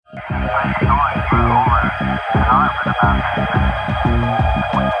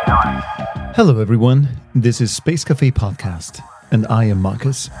Hello everyone, this is Space Cafe Podcast, and I am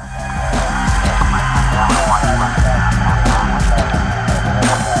Marcus.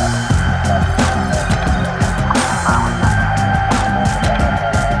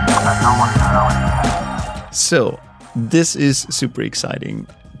 So, this is super exciting,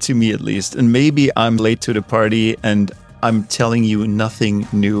 to me at least, and maybe I'm late to the party and I'm telling you nothing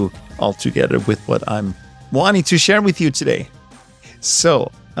new altogether with what I'm wanting to share with you today.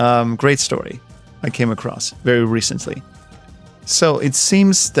 So, great story I came across very recently. So, it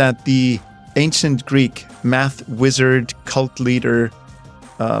seems that the ancient Greek math wizard, cult leader,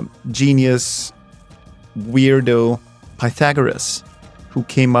 genius, weirdo Pythagoras, who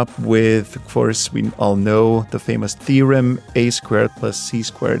came up with, of course, we all know the famous theorem, a squared plus c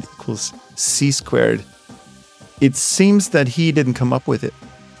squared equals c squared. It seems that he didn't come up with it.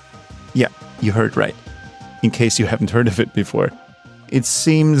 Yeah, you heard right, in case you haven't heard of it before. It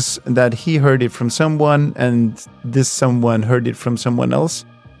seems that he heard it from someone, and this someone heard it from someone else,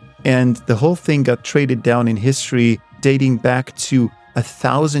 and the whole thing got traded down in history, dating back to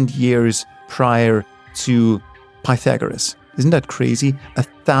 1,000 years prior to Pythagoras. Isn't that crazy?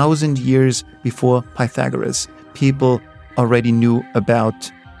 1,000 years before Pythagoras, people already knew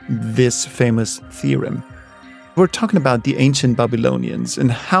about this famous theorem. We're talking about the ancient Babylonians, and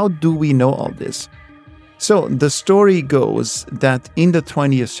how do we know all this? So the story goes that in the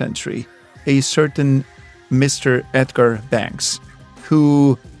 20th century, a certain Mr. Edgar Banks,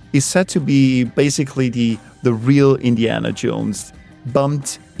 who is said to be basically the real Indiana Jones,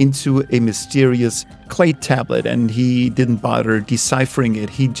 bumped into a mysterious clay tablet, and he didn't bother deciphering it.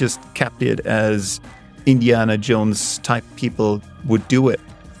 He just kept it as Indiana Jones type people would do it.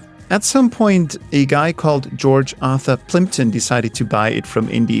 At some point, a guy called George Arthur Plimpton decided to buy it from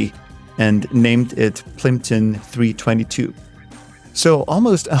Indy and named it Plimpton 322. So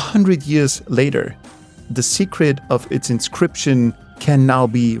almost 100 years later, the secret of its inscription can now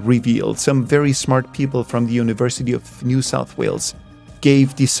be revealed. Some very smart people from the University of New South Wales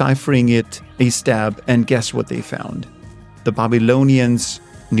gave deciphering it a stab, and guess what they found? The Babylonians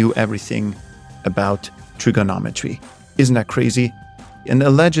knew everything about trigonometry. Isn't that crazy? And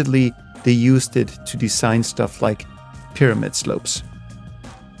allegedly, they used it to design stuff like pyramid slopes.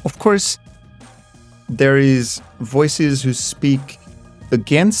 Of course, there is voices who speak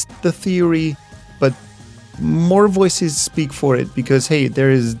against the theory, but more voices speak for it because, hey, there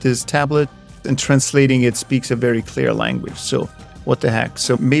is this tablet, and translating it speaks a very clear language. So what the heck?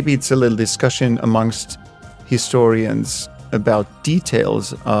 So maybe it's a little discussion amongst historians about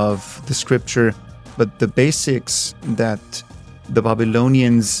details of the scripture, but the basics that the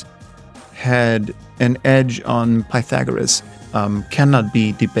Babylonians had an edge on Pythagoras cannot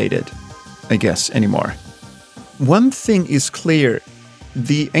be debated, I guess, anymore. One thing is clear.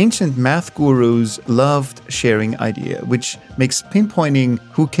 The ancient math gurus loved sharing ideas, which makes pinpointing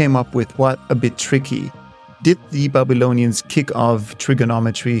who came up with what a bit tricky. Did the Babylonians kick off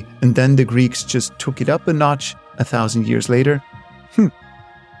trigonometry and then the Greeks just took it up a notch 1,000 years later?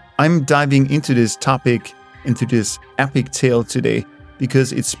 I'm diving into this topic, into this epic tale today,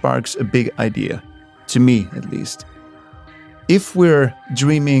 because it sparks a big idea, to me at least. If we're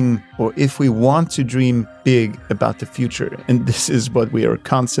dreaming, or if we want to dream big about the future, and this is what we are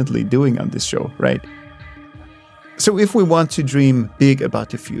constantly doing on this show, right? So if we want to dream big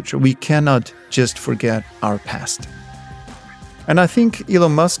about the future, we cannot just forget our past. And I think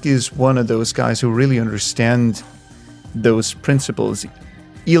Elon Musk is one of those guys who really understand those principles.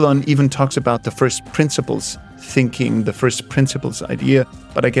 Elon even talks about the first principles thinking, the first principles idea,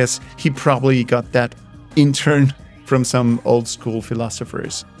 but I guess he probably got that in turn from some old school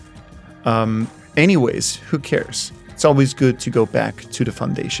philosophers. Anyways, who cares? It's always good to go back to the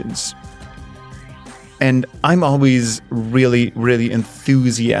foundations. And I'm always really, really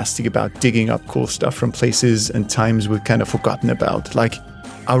enthusiastic about digging up cool stuff from places and times we've kind of forgotten about, like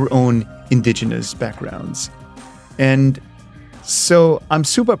our own indigenous backgrounds. And so I'm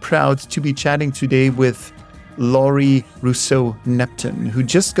super proud to be chatting today with Laurie Rousseau-Nepton, who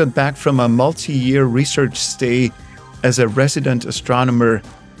just got back from a multi-year research stay as a resident astronomer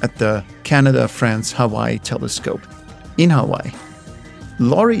at the Canada-France-Hawaii telescope in Hawaii.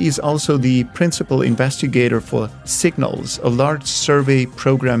 Laurie is also the principal investigator for SIGNALS, a large survey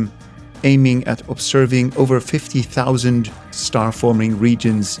program aiming at observing over 50,000 star-forming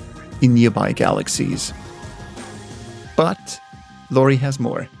regions in nearby galaxies. But Laurie has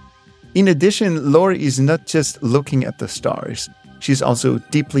more. In addition, Laurie is not just looking at the stars. She's also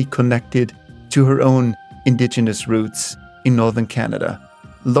deeply connected to her own Indigenous roots in northern Canada.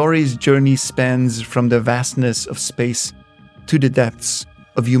 Laurie's journey spans from the vastness of space to the depths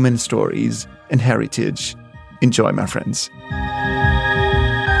of human stories and heritage. Enjoy, my friends.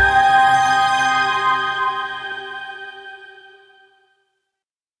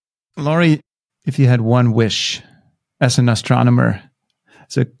 Laurie, if you had one wish as an astronomer,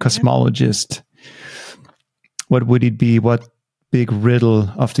 as a cosmologist, what would it be? What big riddle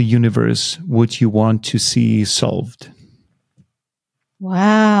of the universe would you want to see solved?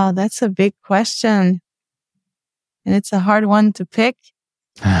 Wow, that's a big question. And it's a hard one to pick.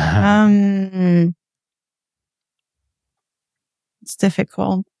 It's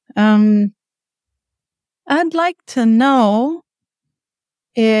difficult. I'd like to know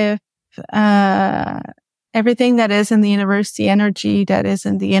if everything that is in the universe, the energy that is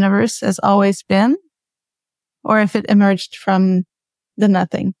in the universe has always been, or if it emerged from the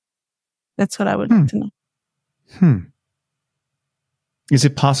nothing. That's what I would like to know. Is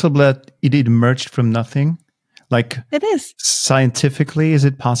it possible that it emerged from nothing? Like, it is. Scientifically, is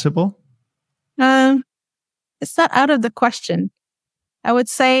it possible? It's not out of the question. I would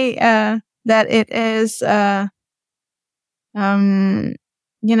say that it is, to a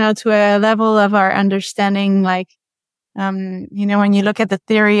level of our understanding, like, when you look at the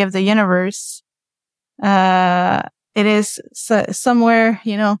theory of the universe, it is somewhere,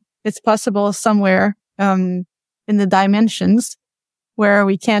 it's possible somewhere in the dimensions where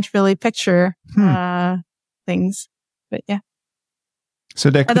we can't really picture things. But yeah. So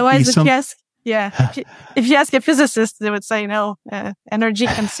that could otherwise, be if you ask a physicist, they would say no. Energy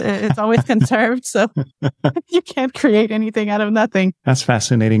it's always conserved, so you can't create anything out of nothing. That's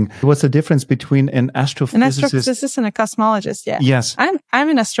fascinating. What's the difference between an astrophysicist and a cosmologist? Yeah. Yes. I'm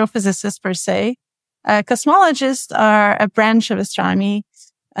an astrophysicist per se. Cosmologists are a branch of astronomy,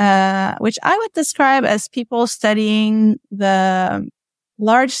 which I would describe as people studying the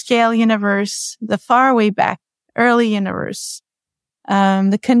large-scale universe, the far way back, early universe,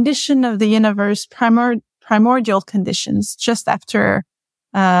 the condition of the universe, primordial conditions, just after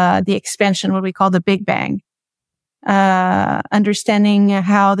the expansion, what we call the Big Bang, understanding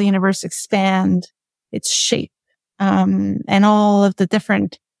how the universe expand, its shape, and all of the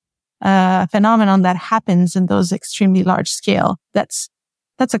different phenomenon that happens in those extremely large scale. That's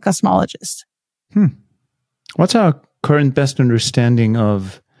a cosmologist. What's our current best understanding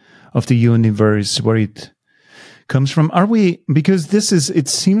of the universe, where it comes from? Because it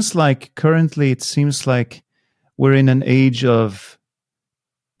seems like we're in an age of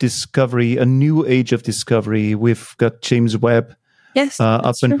discovery, a new age of discovery. We've got James Webb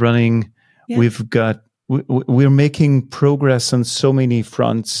up and running. Yeah. We're making progress on so many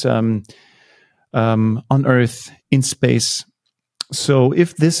fronts, on Earth, in space. So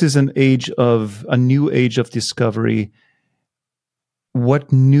if this is a new age of discovery,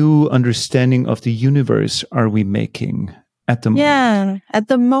 what new understanding of the universe are we making at the moment? Yeah, at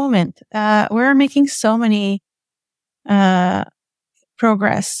the moment, we're making so many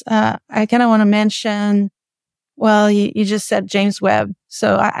progress. I kind of want to mention, well, you just said James Webb.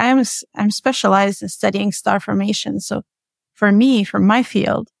 So I'm specialized in studying star formation. So for me, from my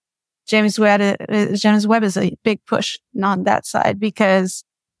field, James Webb is a big push on that side, because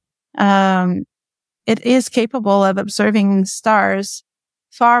it is capable of observing stars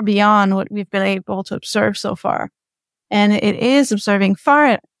far beyond what we've been able to observe so far. And it is observing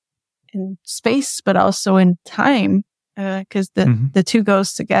far in space, but also in time, because the two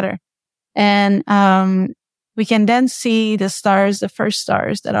goes together. And we can then see the first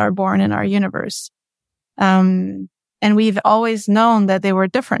stars that are born in our universe. And we've always known that they were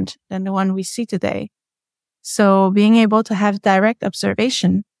different than the one we see today. So being able to have direct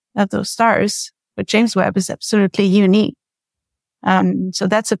observation of those stars with James Webb is absolutely unique. So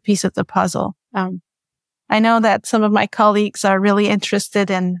that's a piece of the puzzle. I know that some of my colleagues are really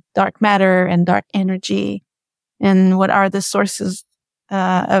interested in dark matter and dark energy and what are the sources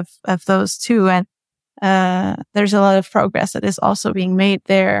of those two. And there's a lot of progress that is also being made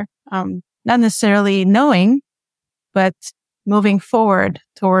there. Not necessarily knowing, but moving forward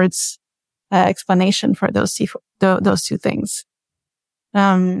towards explanation for those two things.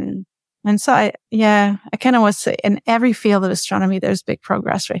 And so I kind of want to say in every field of astronomy, there's big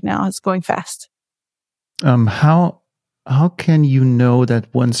progress right now. It's going fast. How can you know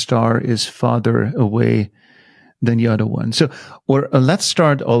that one star is farther away than the other one? So, let's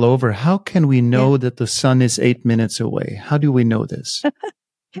start all over. How can we know that the sun is 8 minutes away? How do we know this?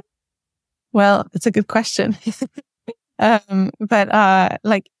 Well, it's a good question. But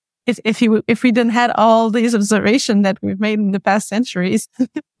if we didn't had all these observations that we've made in the past centuries,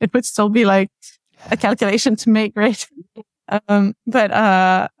 it would still be like a calculation to make, right? But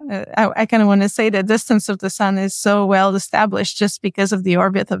I kind of want to say the distance of the sun is so well established just because of the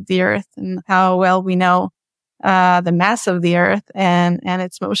orbit of the Earth and how well we know the mass of the Earth and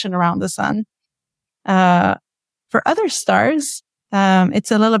its motion around the sun. For other stars,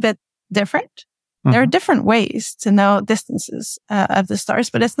 it's a little bit different. There are different ways to know distances of the stars,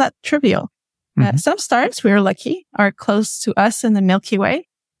 but it's not trivial. Some stars, we're lucky, are close to us in the Milky Way.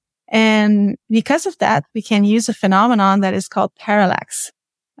 And because of that, we can use a phenomenon that is called parallax.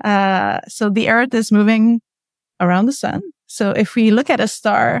 So the Earth is moving around the sun. So if we look at a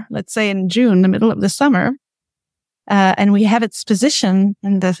star, let's say in June, the middle of the summer, and we have its position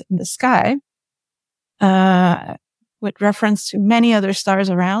in the sky, with reference to many other stars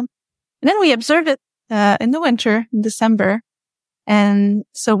around, and then we observe it in the winter, in December, and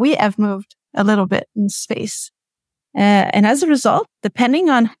so we have moved a little bit in space. And as a result, depending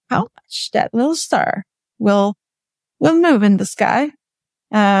on how much that little star will move in the sky,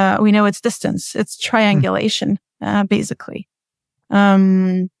 we know its distance, its triangulation, basically.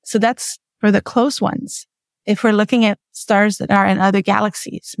 So that's for the close ones. If we're looking at stars that are in other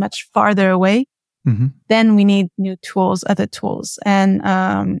galaxies, much farther away, then we need new tools, other tools.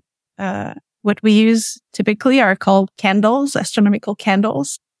 And what we use typically are called candles, astronomical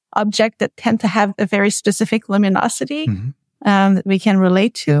candles. Objects that tend to have a very specific luminosity that we can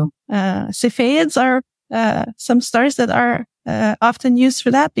relate to. Cepheids are some stars that are often used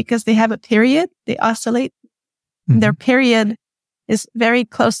for that because they have a period. They oscillate. Their period is very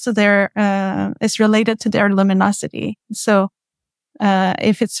close to is related to their luminosity. So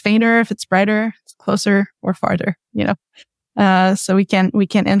if it's fainter, if it's brighter, it's closer or farther, so we can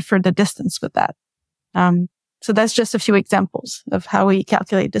infer the distance with that. So that's just a few examples of how we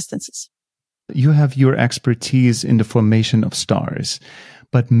calculate distances. You have your expertise in the formation of stars,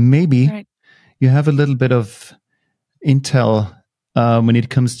 but maybe you have a little bit of intel when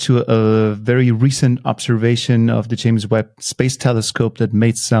it comes to a very recent observation of the James Webb Space Telescope that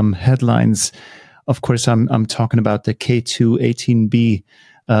made some headlines. Of course, I'm talking about the K2-18b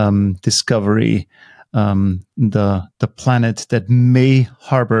discovery, the planet that may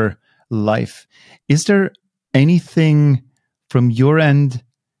harbor life. Is there anything from your end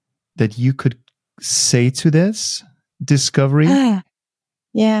that you could say to this discovery?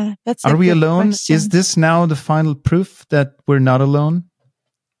 Yeah, that's. Are we alone? Question. Is this now the final proof that we're not alone?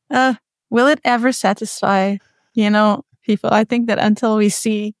 Will it ever satisfy, people? I think that until we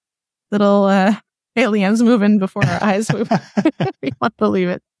see little aliens moving before our eyes, we won't believe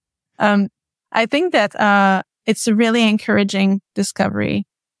it. I think that it's a really encouraging discovery.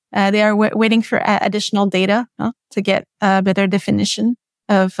 They are waiting for additional data to get a better definition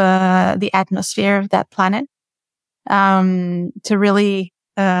of the atmosphere of that planet to really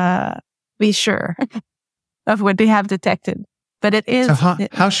be sure of what they have detected. But it is. So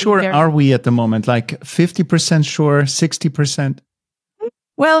how sure are we at the moment? Like 50% sure, 60%?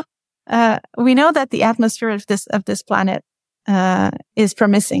 Well, we know that the atmosphere of this planet is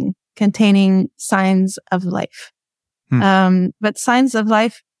promising, containing signs of life. But signs of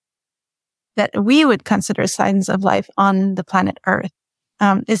life that we would consider signs of life on the planet Earth.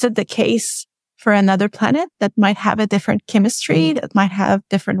 Is it the case for another planet that might have a different chemistry, that might have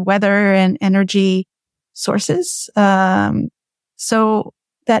different weather and energy sources? So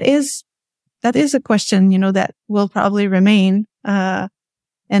that is a question, that will probably remain.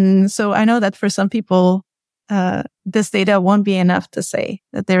 And so I know that for some people, this data won't be enough to say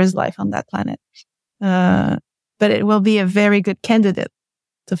that there is life on that planet. But it will be a very good candidate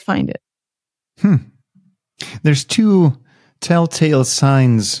to find it. There's two telltale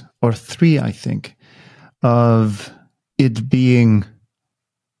signs, or three, I think, of it being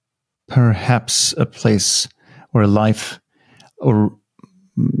perhaps a place where life or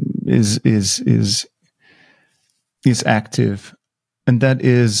is active, and that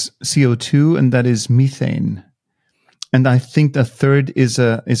is CO2 and that is methane. And I think the third is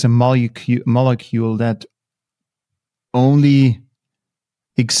a molecule that only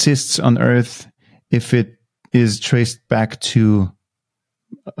exists on Earth if it is traced back to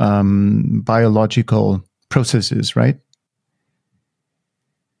biological processes, right?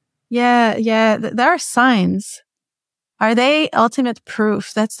 Yeah. There are signs. Are they ultimate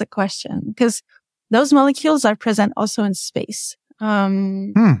proof? That's the question. Because those molecules are present also in space.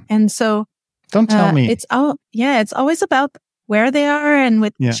 And so don't tell me. It's always about where they are and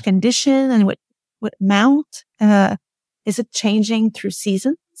which condition and what amount. Is it changing through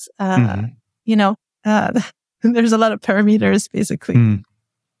seasons? There's a lot of parameters basically.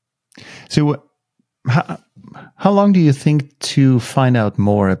 So how long do you think to find out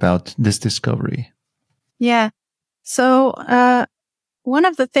more about this discovery? Yeah. So, one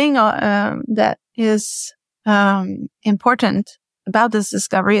of the things that is important about this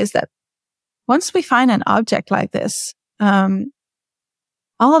discovery is that once we find an object like this, all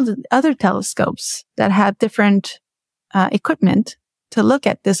of the other telescopes that have different equipment to look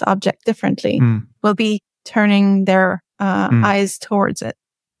at this object differently will be turning their eyes towards it.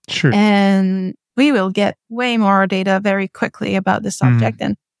 Sure. And we will get way more data very quickly about this object.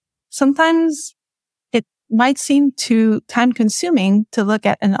 And sometimes it might seem too time consuming to look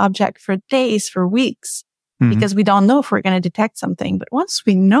at an object for days, for weeks, because we don't know if we're going to detect something. But once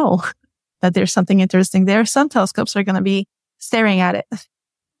we know that there's something interesting there, some telescopes are going to be staring at it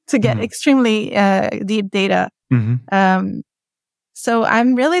to get extremely deep data. So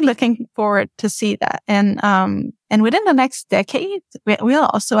I'm really looking forward to see that. And within the next decade, we'll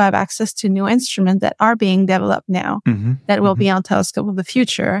also have access to new instruments that are being developed now that will be on telescope of the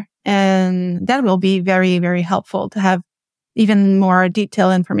future. And that will be very, very helpful to have even more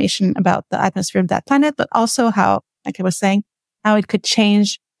detailed information about the atmosphere of that planet, but also how, like I was saying, how it could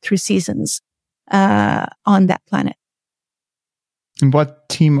change through seasons on that planet. And what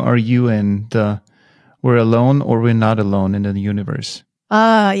team are you in? We're alone or we're not alone in the universe?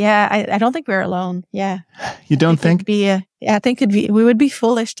 Yeah, I don't think we're alone. Yeah. You don't think? I think we would be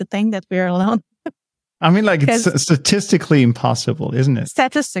foolish to think that we're alone. I mean, like, it's statistically impossible, isn't it?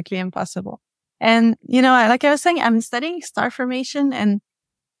 Statistically impossible. And, like I was saying, I'm studying star formation, and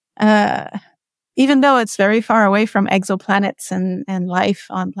even though it's very far away from exoplanets and life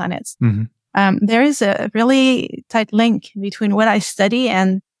on planets, there is a really tight link between what I study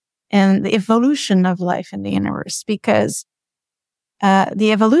and the evolution of life in the universe, because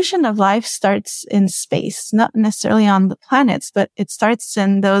the evolution of life starts in space, not necessarily on the planets, but it starts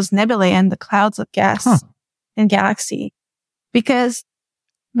in those nebulae and the clouds of gas in galaxy. Because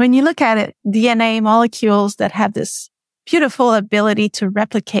when you look at it, DNA molecules that have this beautiful ability to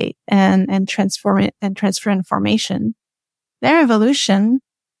replicate and transform it and transfer information, their evolution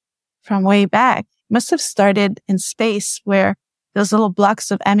from way back must have started in space, where those little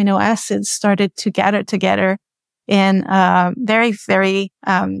blocks of amino acids started to gather together in very, very,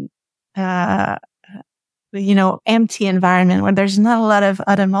 empty environment where there's not a lot of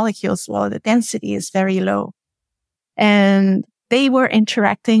other molecules. Well, the density is very low. And they were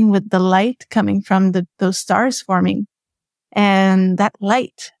interacting with the light coming from those stars forming. And that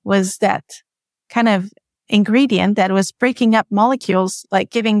light was that kind of ingredient that was breaking up molecules, like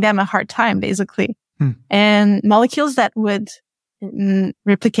giving them a hard time, basically. And molecules that would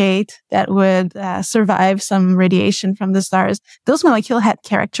replicate, that would survive some radiation from the stars. Those molecules had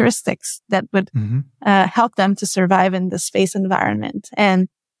characteristics that would help them to survive in the space environment. And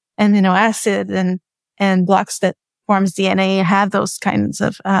acid and blocks that forms DNA have those kinds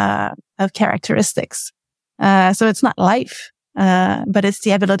of characteristics. So it's not life, but it's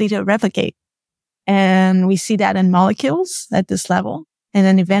the ability to replicate. And we see that in molecules at this level. And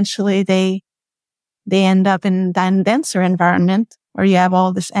then eventually they end up in a denser environment where you have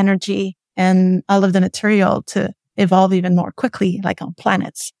all this energy and all of the material to evolve even more quickly, like on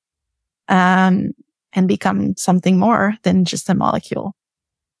planets, and become something more than just a molecule.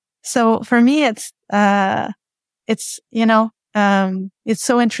 So for me, it's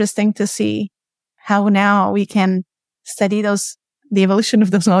so interesting to see how now we can study the evolution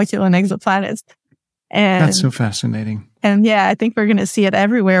of those molecules in exoplanets. And that's so fascinating. And yeah, I think we're going to see it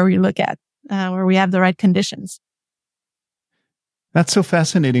everywhere we look at, where we have the right conditions. That's so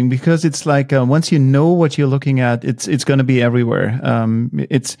fascinating, because it's like once you know what you're looking at, it's going to be everywhere.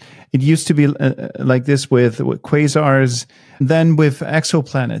 It used to be like this with quasars, then with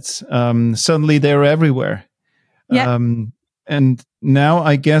exoplanets. Suddenly they're everywhere. Yeah. And now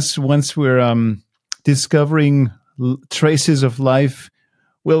I guess once we're discovering traces of life,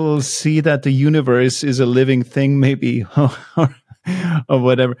 we'll see that the universe is a living thing, maybe, or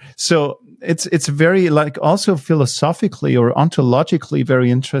whatever. So it's very, like, also philosophically or ontologically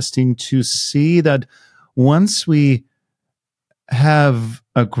very interesting to see that once we have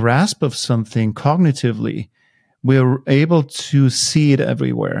a grasp of something cognitively, we're able to see it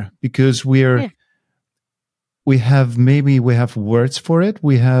everywhere, because we have words for it.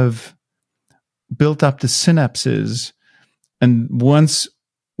 We have built up the synapses, and once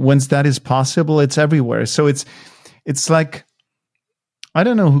that is possible, it's everywhere. So it's like, I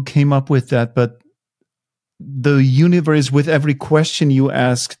don't know who came up with that, but the universe, with every question you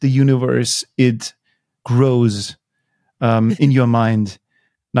ask the universe, it grows in your mind.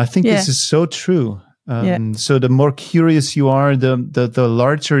 And I think this is so true. So the more curious you are, the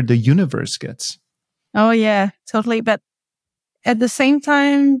larger the universe gets. Oh, yeah, totally. But at the same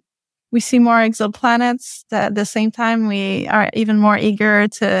time, we see more exoplanets. At the same time, we are even more eager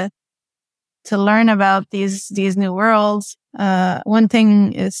to learn about these new worlds. One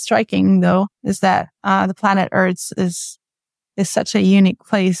thing is striking though, is that, the planet Earth is such a unique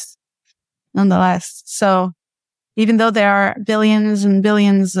place nonetheless. So even though there are billions and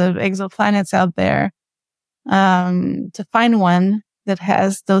billions of exoplanets out there, to find one that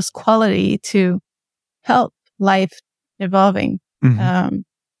has those quality to help life evolving,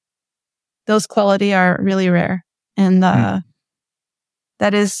 those quality are really rare. And,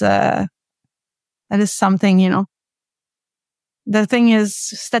 that is something, the thing is,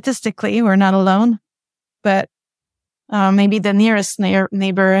 statistically, we're not alone, but, maybe the nearest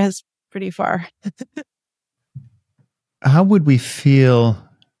neighbor is pretty far. How would we feel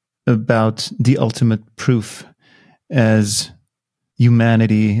about the ultimate proof as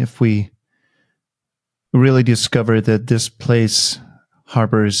humanity if we really discover that this place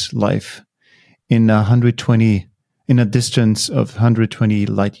harbors life in a distance of 120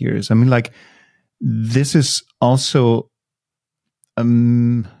 light years? I mean, like, this is also a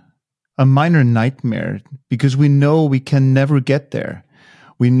minor nightmare because we know we can never get there.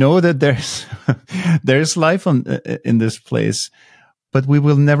 We know that there's life in this place, but we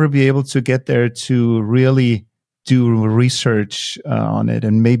will never be able to get there to really do research on it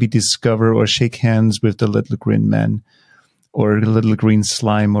and maybe discover or shake hands with the little green man or the little green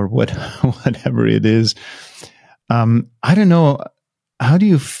slime or whatever it is. I don't know. How do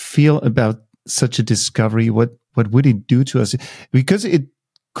you feel about such a discovery? What would it do to us? Because it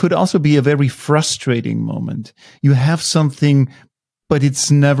could also be a very frustrating moment. You have something, but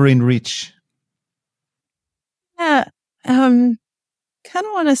it's never in reach. Yeah. Kind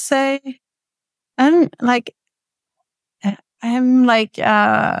of want to say, I'm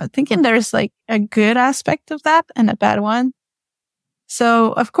thinking there's like a good aspect of that and a bad one.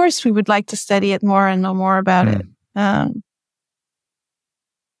 So of course we would like to study it more and know more about it. But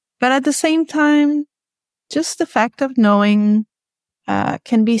at the same time, just the fact of knowing,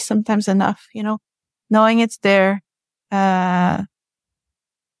 can be sometimes enough, knowing it's there.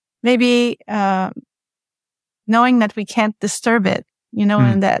 Maybe, knowing that we can't disturb it,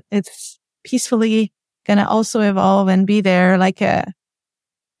 and that it's peacefully gonna also evolve and be there like a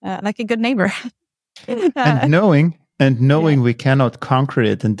good neighbor. and knowing we cannot conquer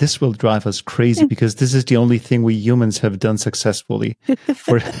it, and this will drive us crazy because this is the only thing we humans have done successfully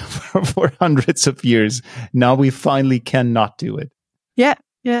for hundreds of years. Now we finally cannot do it. Yeah.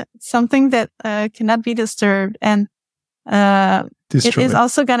 Something that cannot be disturbed, and it is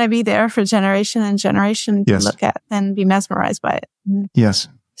also going to be there for generation and generation to look at and be mesmerized by it. Yes.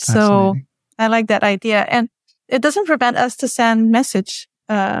 So absolutely. I like that idea, and it doesn't prevent us to send message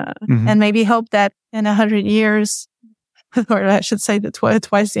and maybe hope that in 100 years, or I should say that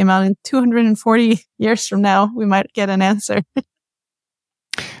twice the amount, in 240 years from now, we might get an answer.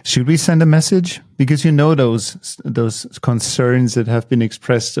 Should we send a message? Because those concerns that have been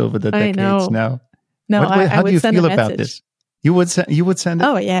expressed over the decades now. No, how do you feel about this? You would send it?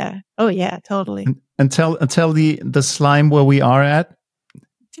 Oh yeah, totally. And tell the slime where we are at.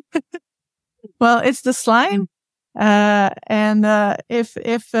 Well, it's the slime, and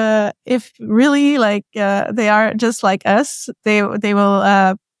if really they are just like us, they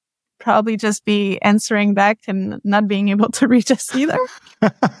will probably just be answering back and not being able to reach us either,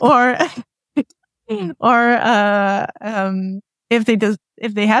 or if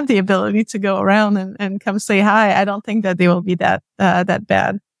they have the ability to go around and come say hi, I don't think that they will be that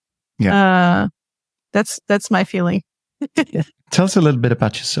bad. Yeah. That's my feeling. Tell us a little bit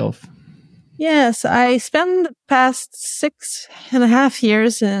about yourself. Yes, I spent the past 6.5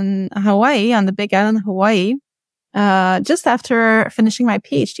 years in Hawaii, on the Big Island of Hawaii, just after finishing my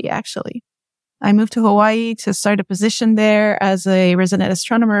PhD, actually. I moved to Hawaii to start a position there as a resident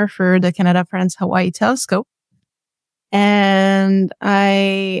astronomer for the Canada-France Hawaii Telescope. And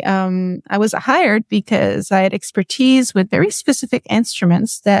I was hired because I had expertise with very specific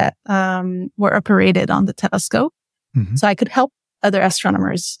instruments that were operated on the telescope. Mm-hmm. So I could help other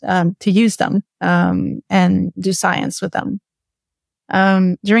astronomers to use them and do science with them.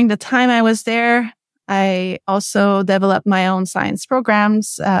 During the time I was there, I also developed my own science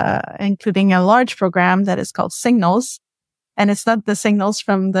programs, including a large program that is called Signals. And it's not the signals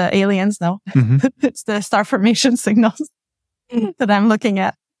from the aliens, no. Mm-hmm. It's the star formation signals that I'm looking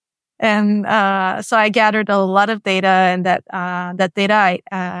at. And so I gathered a lot of data, and that data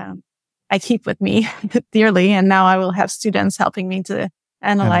I keep with me dearly. And now I will have students helping me to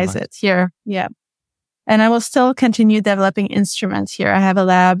analyze it here. Yeah. And I will still continue developing instruments here. I have a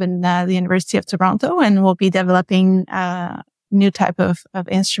lab in the University of Toronto, and we'll be developing new type of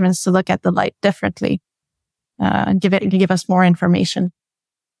instruments to look at the light differently, and give us more information.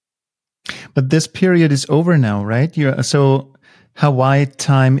 But this period is over now, right? So Hawaii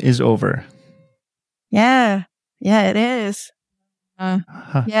time is over. Yeah, it is. How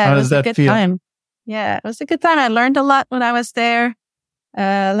it was does that a good feel? time. Yeah, it was a good time. I learned a lot when I was there.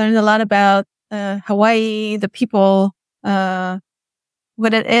 Learned a lot about Hawaii, the people,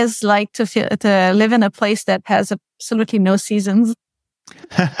 what it is like to live in a place that has absolutely no seasons,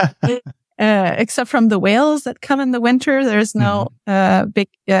 except from the whales that come in the winter. There's no big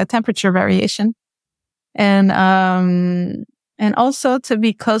temperature variation, and also to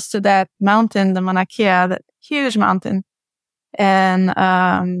be close to that mountain, the Mauna Kea, that huge mountain, and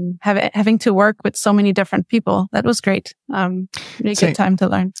having to work with so many different people. That was great. Really good time to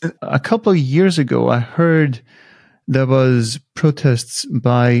learn. A couple of years ago, I heard there was protests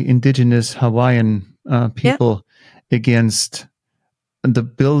by Indigenous Hawaiian people against the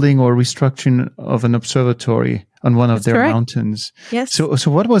building or restructuring of an observatory on one of their mountains. Yes. So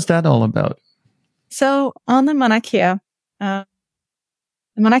what was that all about? So on the Mauna Kea, the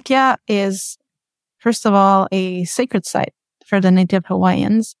Mauna Kea is, first of all, a sacred site for the native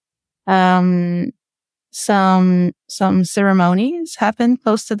Hawaiians. Some ceremonies happen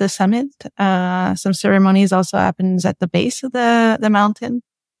close to the summit. Some ceremonies also happens at the base of the mountain.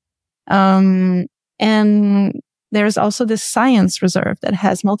 And there's also this science reserve that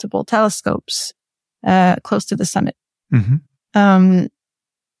has multiple telescopes, close to the summit. Mm-hmm.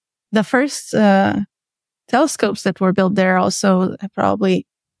 The first, telescopes that were built there also probably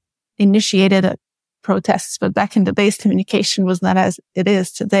initiated protests, but back in the days, communication was not as it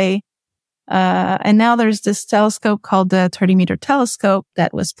is today. And now there's this telescope called the 30-meter telescope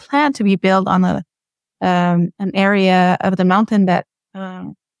that was planned to be built on an area of the mountain that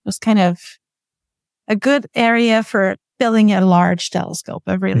was kind of a good area for building a large telescope,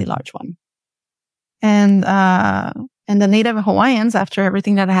 a really large one. And the native Hawaiians, after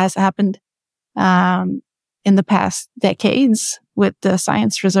everything that has happened in the past decades with the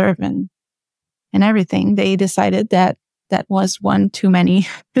science reserve and everything, they decided that was one too many.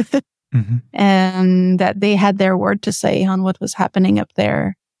 Mm-hmm. And that they had their word to say on what was happening up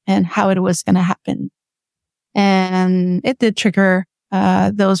there and how it was going to happen. And it did trigger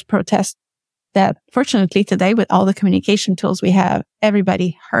those protests that, fortunately, today, with all the communication tools we have,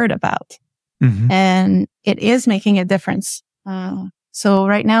 everybody heard about. Mm-hmm. And it is making a difference. So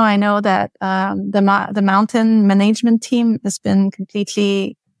right now, I know that the mountain management team has been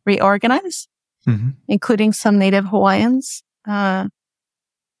completely reorganized, mm-hmm. including some native Hawaiians on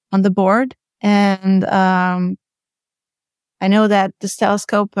the board. And I know that this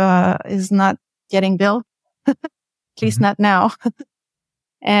telescope is not getting built, at least mm-hmm. not now.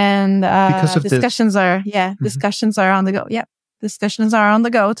 And discussions are on the go. Yeah, discussions are on the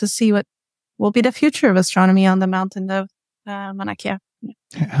go to see what will be the future of astronomy on the mountain of Mauna Kea.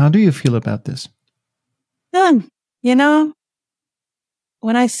 How do you feel about this? You know,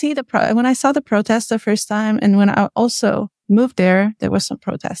 when I saw the protest the first time, and when I also moved there was some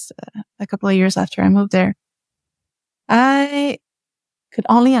protests a couple of years after I moved there. I could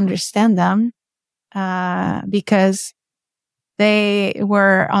only understand them because they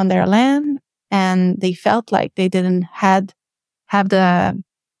were on their land and they felt like they didn't have the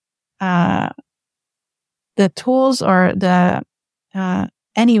tools or the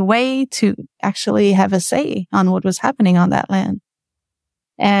any way to actually have a say on what was happening on that land.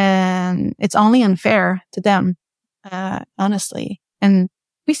 And it's only unfair to them. Honestly. And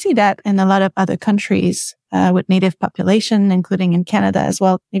we see that in a lot of other countries, with native population, including in Canada as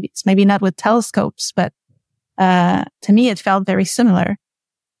well. Maybe not with telescopes, but, to me, it felt very similar.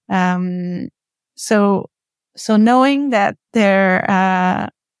 So knowing that their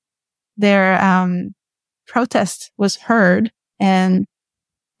protest was heard and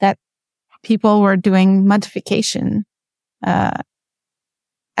that people were doing modification,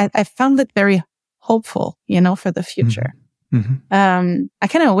 I found it very hopeful, for the future. Mm-hmm. I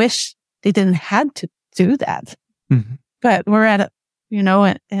kind of wish they didn't have to do that, mm-hmm. but we're at in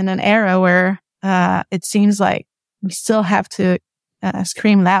an era where, it seems like we still have to,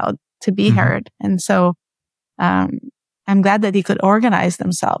 scream loud to be mm-hmm. heard. And so, I'm glad that they could organize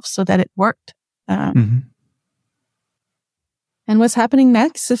themselves so that it worked. Mm-hmm. And what's happening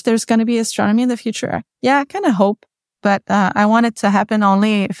next, if there's going to be astronomy in the future? Yeah, I kind of hope, but, I want it to happen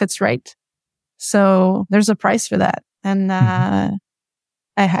only if it's right. So there's a price for that. And, mm-hmm.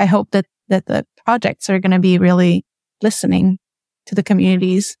 I hope that the projects are going to be really listening to the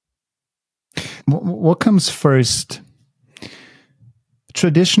communities. What comes first?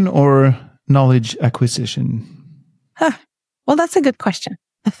 Tradition or knowledge acquisition? Well, that's a good question.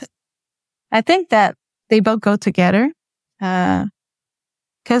 I think that they both go together.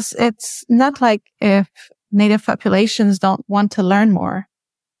 Because it's not like if native populations don't want to learn more.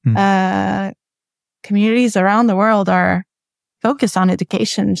 Communities around the world are focused on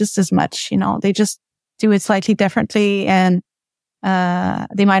education just as much. They just do it slightly differently, and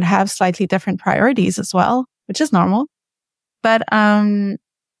they might have slightly different priorities as well, which is normal. But I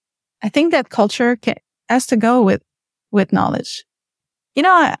think that culture has to go with knowledge.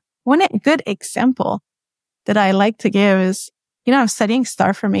 One good example that I like to give is, I'm studying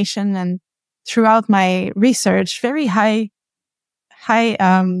star formation, and throughout my research, very high,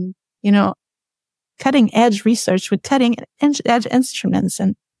 cutting edge research with cutting edge instruments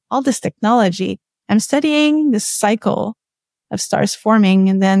and all this technology. I'm studying this cycle of stars forming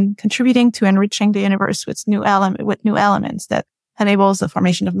and then contributing to enriching the universe with new elements that enables the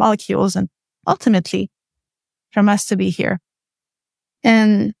formation of molecules and ultimately from us to be here.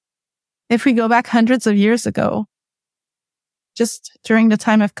 And if we go back hundreds of years ago, just during the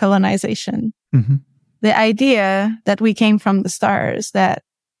time of colonization, the idea that we came from the stars, that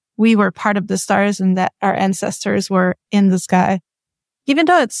we were part of the stars and that our ancestors were in the sky, even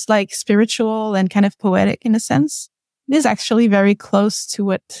though it's like spiritual and kind of poetic in a sense, it is actually very close to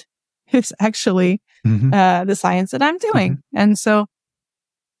what is actually the science that I'm doing. And so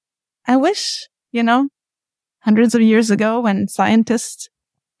I wish, hundreds of years ago when scientists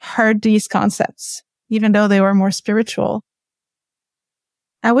heard these concepts, even though they were more spiritual,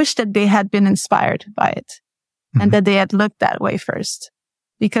 I wish that they had been inspired by it and that they had looked that way first,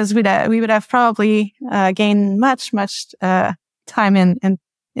 because we would have probably gained much time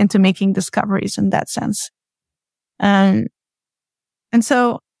into making discoveries in that sense. And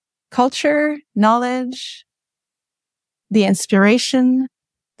so culture, knowledge, the inspiration,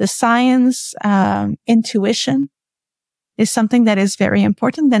 the science, intuition is something that is very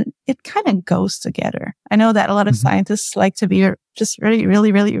important. Then it kind of goes together. I know that a lot of scientists like to be just really,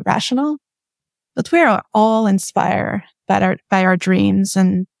 really, really rational, but we are all inspired by our dreams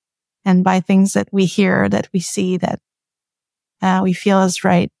and by things that we hear, that we see, that we feel is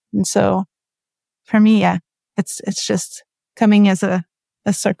right. And so for me, it's just coming as a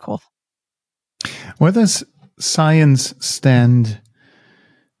circle. Where does science stand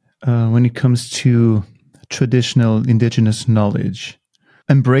when it comes to traditional indigenous knowledge?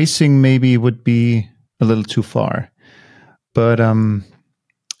 Embracing maybe would be a little too far, but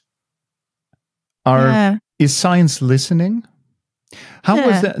is science listening? How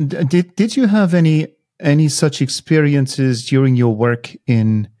was that? Did you have any such experiences during your work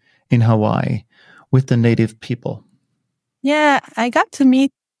in Hawaii with the native people? Yeah, I got to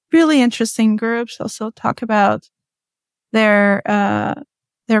meet really interesting groups. Also talk about their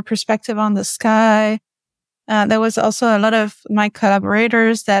perspective on the sky. There was also a lot of my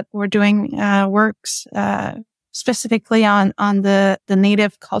collaborators that were doing works specifically on the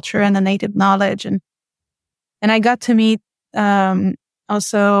native culture and the native knowledge, and I got to meet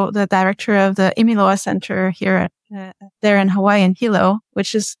also the director of the Imiloa Center here there in Hawaii in Hilo,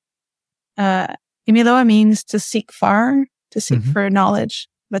 which is Imiloa means to seek far, to seek for knowledge,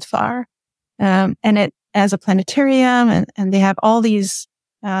 but far, and it as a planetarium, and they have all these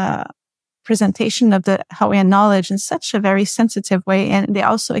presentation of the Hawaiian knowledge in such a very sensitive way. And they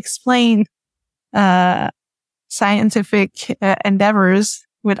also explain scientific endeavors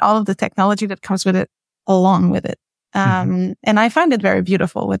with all of the technology that comes with it, along with it. And I find it very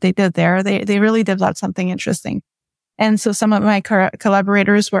beautiful what they did there. They really developed something interesting. And so some of my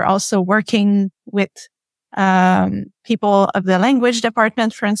collaborators were also working with people of the language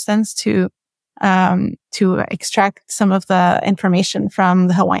department, for instance, to extract some of the information from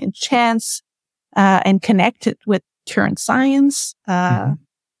the Hawaiian chants, and connect it with current science. One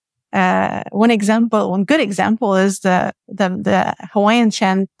good example is the Hawaiian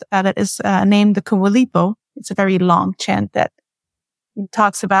chant that is named the Kumulipo. It's a very long chant that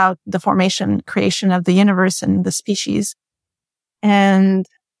talks about the creation of the universe and the species. And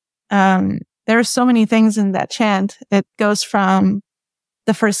there are so many things in that chant. It goes from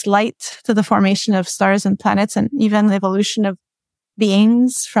the first light to the formation of stars and planets, and even the evolution of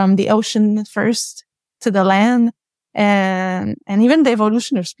beings from the ocean first to the land, and even the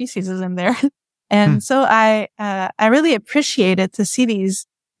evolution of species is in there. And so I really appreciated to see these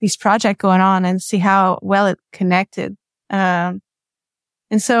projects going on and see how well it connected. And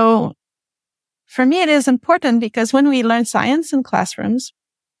so for me, it is important because when we learn science in classrooms,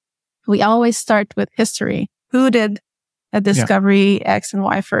 we always start with history. Who did a discovery X and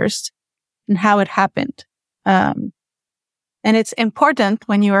Y first, and how it happened. And it's important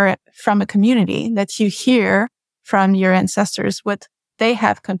when you are from a community that you hear from your ancestors, what they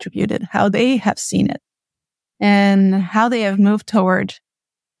have contributed, how they have seen it, and how they have moved toward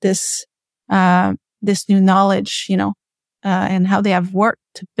this new knowledge, and how they have worked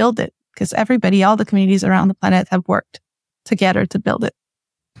to build it. Because all the communities around the planet have worked together to build it.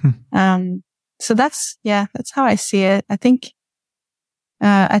 So that's how I see it. I think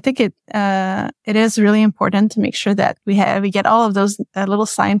it is really important to make sure that we get all of those little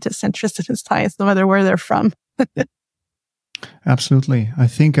scientists interested in science, no matter where they're from. Absolutely. I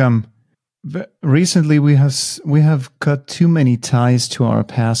think recently we have cut too many ties to our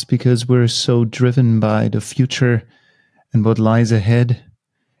past because we're so driven by the future and what lies ahead,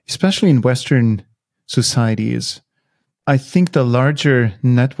 especially in Western societies. I think the larger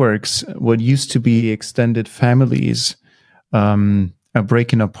networks, what used to be extended families, are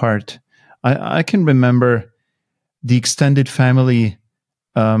breaking apart. I can remember the extended family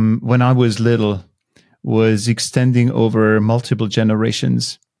when I was little was extending over multiple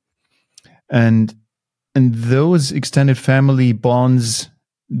generations, and those extended family bonds,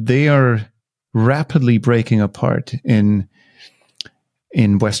 they are rapidly breaking apart in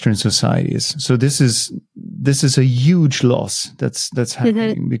Western societies. So this is a huge loss that's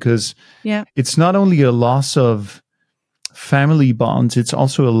happening because it's not only a loss of family bonds, it's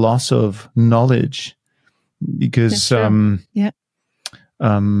also a loss of knowledge because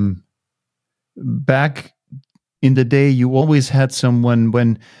back in the day you always had someone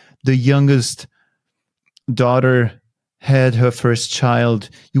when the youngest daughter had her first child,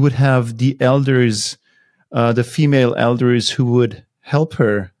 you would have the elders, the female elders who would help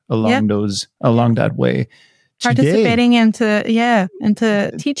her along that way. Participating into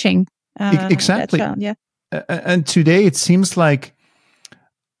teaching. Exactly. That child, and today it seems like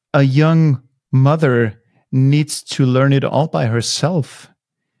a young mother needs to learn it all by herself,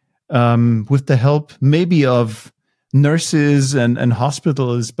 with the help maybe of nurses and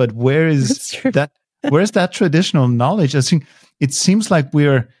hospitals. But where's that traditional knowledge? I think it seems like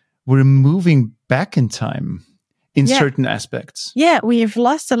we're moving back in time in certain aspects. Yeah, we've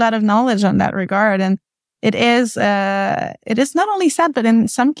lost a lot of knowledge on that regard, and it is not only sad, but in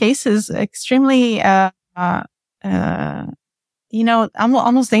some cases extremely almost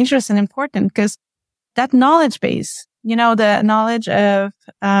dangerous and important, because that knowledge base, the knowledge of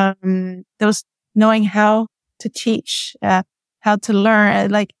those knowing how to teach, how to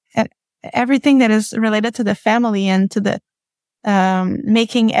learn, like everything that is related to the family and to the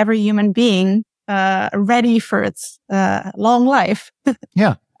making every human being ready for its long life.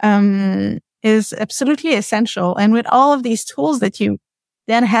 Is absolutely essential. And with all of these tools that you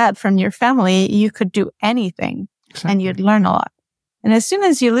then had from your family, you could do anything. Exactly. And you'd learn a lot. And as soon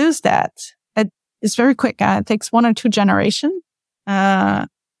as you lose that, it's very quick. It takes 1 or 2 generations.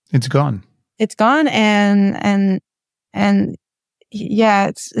 It's gone. It's gone. And it's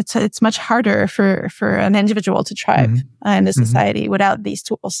much harder for an individual to thrive in the society without these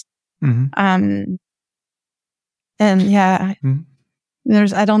tools. I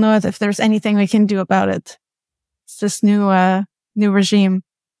don't know if there's anything we can do about it. It's this new regime.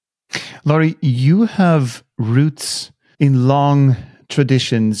 Laurie, you have roots in long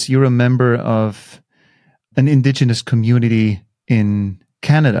traditions. You're a member of an Indigenous community in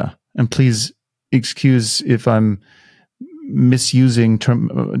Canada. And please excuse if I'm misusing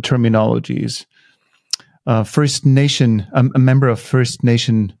terminologies. First Nation, a member of First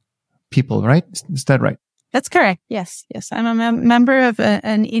Nation people, right? Is that right? That's correct. Yes. I'm a member of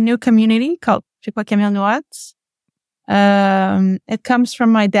an Innu community called Chikwakamianuats. It comes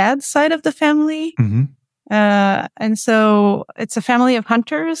from my dad's side of the family. And so it's a family of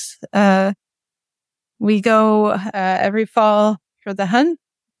hunters. We go every fall for the hunt.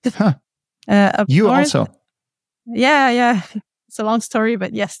 Up you north. Also? Yeah. It's a long story,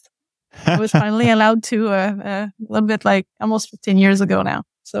 but yes. I was finally allowed to a little bit like almost 15 years ago now.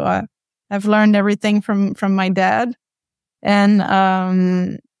 So I've learned everything from my dad,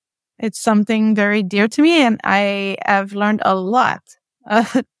 and it's something very dear to me. And I have learned a lot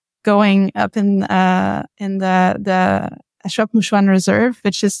going up in the Ashwap-Mushuan Reserve,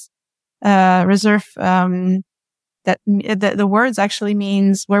 which is reserve that the words actually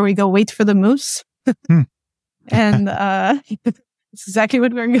means where we go wait for the moose, and it's exactly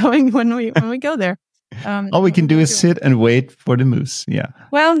what we're going when we go there. All we can do is sit and wait for the moose. Yeah.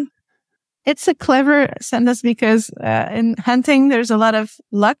 Well. It's a clever sentence because in hunting, there's a lot of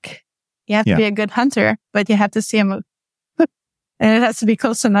luck. You have to be a good hunter, but you have to see a moose. And it has to be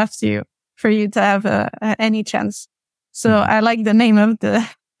close enough to you for you to have any chance. So I like the name of the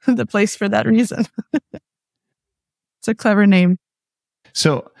place for that reason. It's a clever name.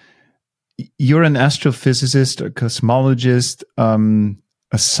 So you're an astrophysicist, a cosmologist,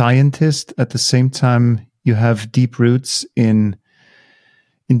 a scientist. At the same time, you have deep roots in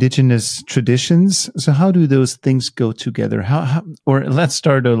indigenous traditions. So how do those things go together? Or let's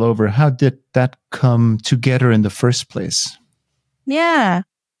start all over. How did that come together in the first place? Yeah.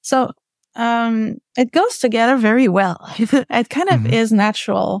 So, it goes together very well. It kind of is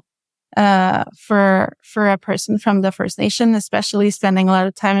natural, for a person from the First Nation, especially spending a lot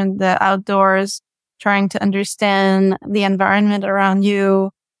of time in the outdoors, trying to understand the environment around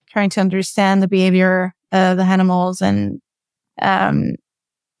you, trying to understand the behavior of the animals. And,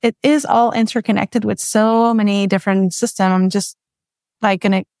 it is all interconnected with so many different systems. I'm just like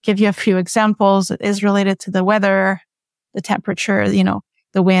going to give you a few examples. It is related to the weather, the temperature, the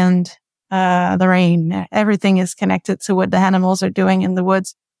wind, the rain. Everything is connected to what the animals are doing in the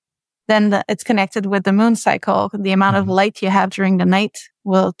woods. Then it's connected with the moon cycle. The amount of light you have during the night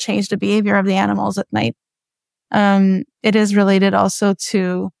will change the behavior of the animals at night. It is related also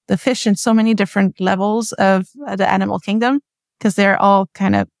to the fish in so many different levels of the animal kingdom, because they're all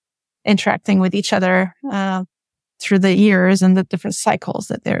kind of interacting with each other through the years and the different cycles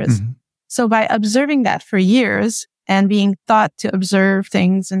that there is. So by observing that for years and being taught to observe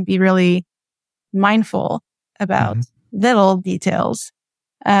things and be really mindful about little details,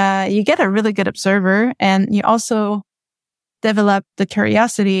 you get a really good observer, and you also develop the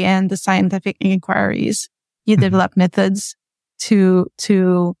curiosity and the scientific inquiries. You develop methods to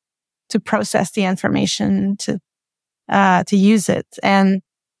process the information, to use it. And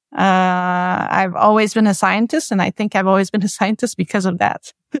I've always been a scientist, and I think I've always been a scientist because of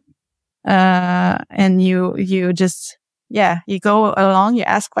that. And you just, you go along, you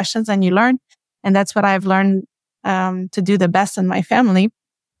ask questions and you learn. And that's what I've learned, to do the best in my family.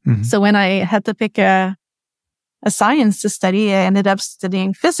 So when I had to pick a science to study, I ended up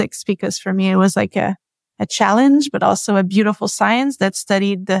studying physics, because for me, it was like a challenge, but also a beautiful science that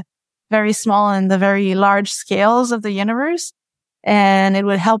studied the very small and the very large scales of the universe. And it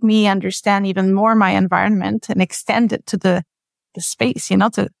would help me understand even more my environment and extend it to the space,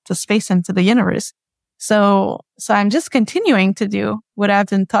 to space and to the universe. So I'm just continuing to do what I've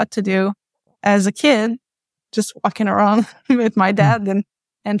been taught to do as a kid, just walking around with my dad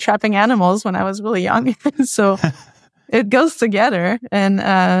and trapping animals when I was really young. So it goes together.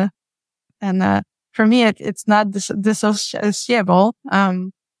 And for me, it's not dissociable.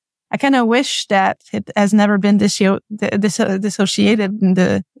 I kind of wish that it has never been dissociated in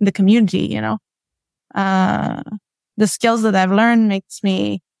the community, The skills that I've learned makes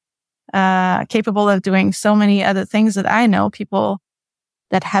me capable of doing so many other things that I know people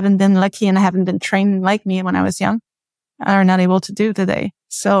that haven't been lucky and haven't been trained like me when I was young are not able to do today.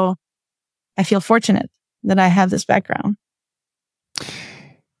 So I feel fortunate that I have this background.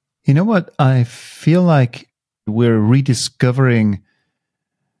 You know what? I feel like we're rediscovering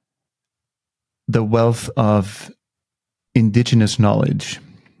the wealth of indigenous knowledge.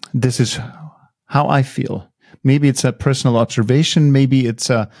 This is how I feel. Maybe it's a personal observation. Maybe it's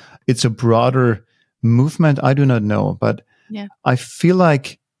a broader movement. I do not know, but I feel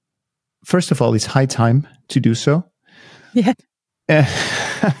like, first of all, it's high time to do so. Yeah.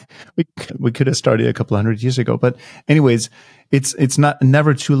 We could have started a couple 100 years ago, but anyways, it's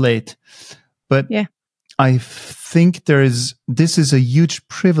never too late. But I think this is a huge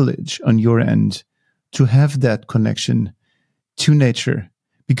privilege on your end to have that connection to nature,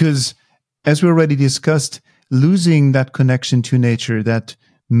 because as we already discussed, losing that connection to nature that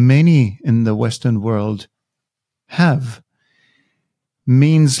many in the Western world have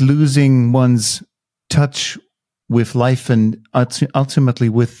means losing one's touch with life and ultimately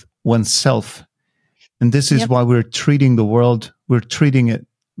with oneself. And this is why we're treating the world, we're treating it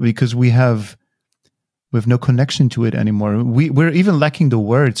because we have no connection to it anymore. We're even lacking the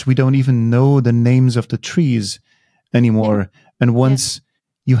words. We don't even know the names of the trees anymore. And once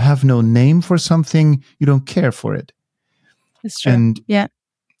you have no name for something, you don't care for it. It's true. And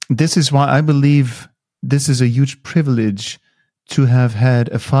this is why I believe this is a huge privilege to have had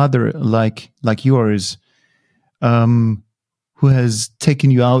a father like yours, who has taken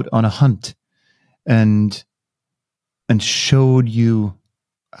you out on a hunt and showed you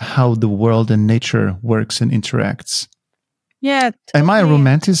how the world and nature works and interacts. Yeah. Totally. Am I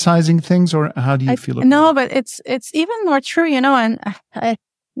romanticizing things, or how do you feel about it? No, but it's even more true, and I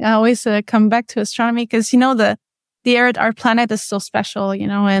always come back to astronomy because, the Earth, our planet is so special,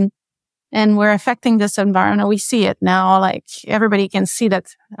 and we're affecting this environment. We see it now, like everybody can see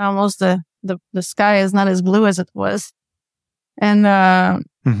that almost the sky is not as blue as it was. And, and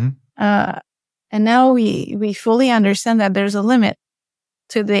now we fully understand that there's a limit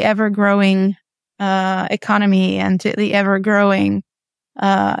to the ever-growing economy and to the ever-growing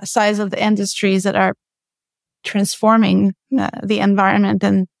size of the industries that are transforming the environment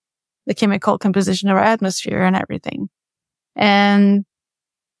and the chemical composition of our atmosphere and everything. And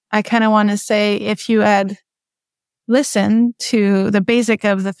I kind of want to say, if you had listened to the basic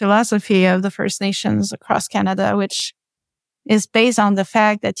of the philosophy of the First Nations across Canada, which is based on the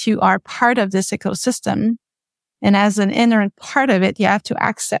fact that you are part of this ecosystem, and as an inherent part of it, you have to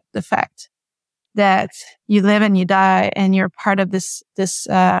accept the fact that you live and you die, and you're part of this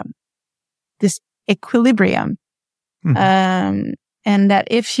equilibrium. Mm-hmm. And that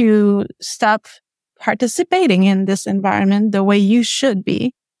if you stop participating in this environment the way you should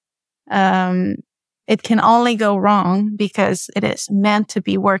be, it can only go wrong because it is meant to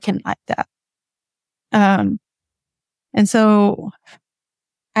be working like that. And so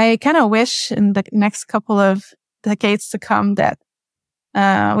I kind of wish in the next couple of decades to come that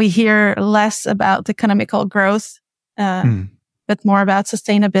we hear less about economical growth, but more about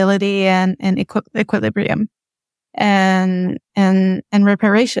sustainability and equilibrium and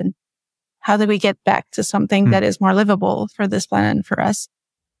reparation. How do we get back to something that is more livable for this planet and for us?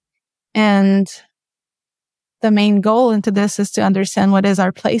 And the main goal into this is to understand what is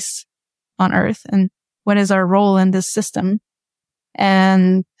our place on Earth and what is our role in this system.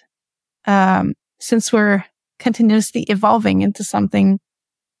 And since we're continuously evolving into something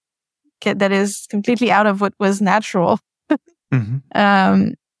that is completely out of what was natural,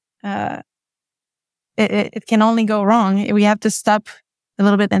 it can only go wrong. We have to stop a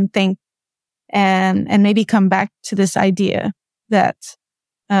little bit and think and maybe come back to this idea that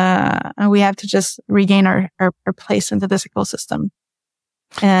we have to just regain our place into this ecosystem.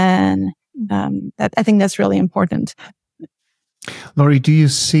 And I think that's really important. Laurie, do you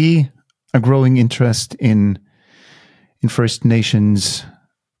see a growing interest in First Nations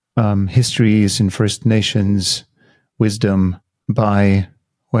histories, in First Nations wisdom by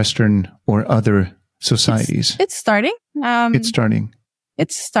Western or other societies? It's starting.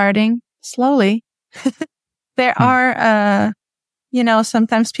 It's starting slowly. There are,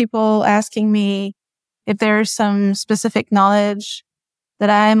 sometimes people asking me if there's some specific knowledge that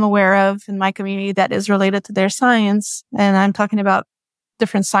I'm aware of in my community that is related to their science. And I'm talking about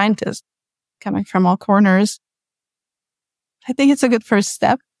different scientists coming from all corners. I think it's a good first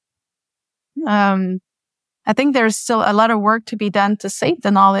step. I think there's still a lot of work to be done to save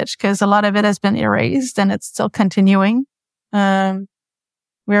the knowledge because a lot of it has been erased and it's still continuing. We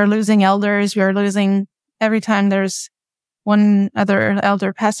are losing elders. We are losing every time there's one other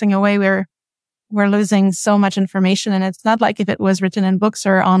elder passing away. We're losing so much information, and it's not like if it was written in books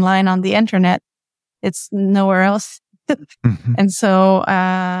or online on the internet, it's nowhere else. And so,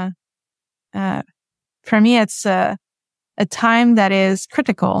 for me, it's a time that is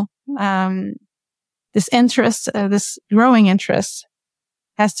critical. This interest, this growing interest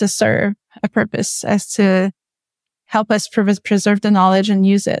has to serve a purpose, has to help us preserve the knowledge and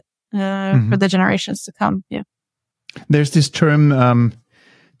use it, for the generations to come. Yeah. There's this term,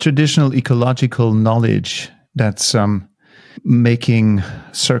 traditional ecological knowledge, that's making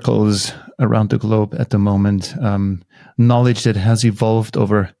circles around the globe at the moment. Knowledge that has evolved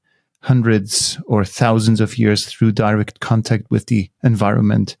over hundreds or thousands of years through direct contact with the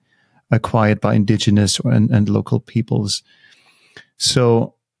environment, acquired by Indigenous and local peoples.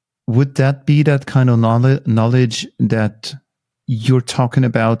 So would that be that kind of knowledge that you're talking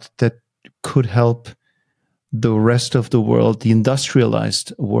about that could help the rest of the world, the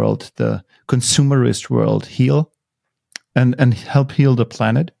industrialized world, the consumerist world heal and help heal the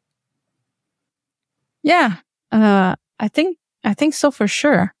planet? Yeah. I think so for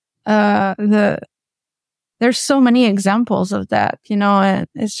sure. There's so many examples of that, and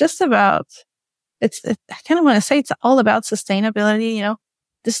it's just about, I kind of want to say it's all about sustainability.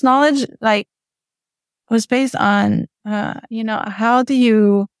 This knowledge, was based on, how do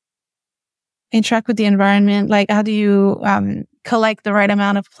you interact with the environment? How do you, collect the right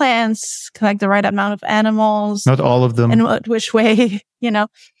amount of plants, collect the right amount of animals? Not all of them. And which way, I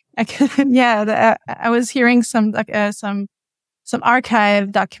was hearing some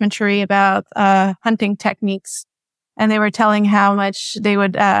archive documentary about, hunting techniques. And they were telling how much they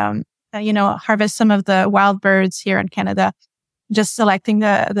would, harvest some of the wild birds here in Canada, just selecting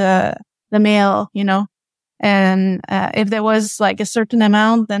the male, and, if there was a certain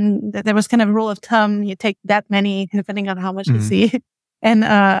amount, then there was kind of a rule of thumb. You take that many depending on how much you see. And,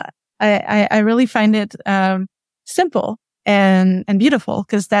 I really find it, simple and beautiful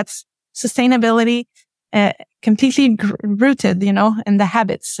because that's sustainability, completely rooted, in the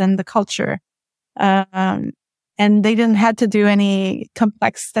habits and the culture. And and they didn't have to do any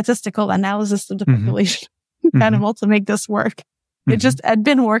complex statistical analysis of the population of animal to make this work. It just had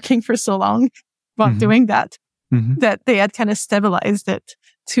been working for so long while doing that, that they had kind of stabilized it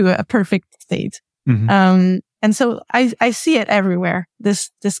to a perfect state. And so I see it everywhere.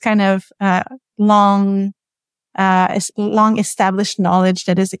 This kind of long established knowledge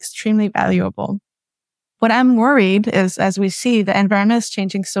that is extremely valuable. What I'm worried is, as we see the environment is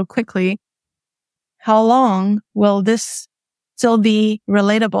changing so quickly, how long will this still be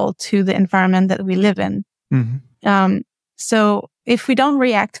relatable to the environment that we live in? So if we don't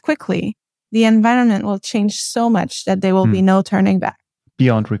react quickly, the environment will change so much that there will be no turning back.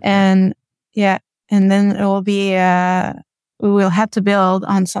 Beyond repair. And then it will be, we will have to build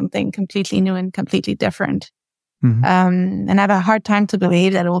on something completely new and completely different. And I have a hard time to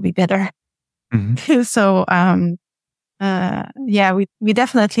believe that it will be better. So, we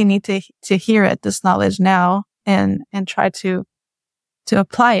definitely need to hear it, this knowledge now, and try to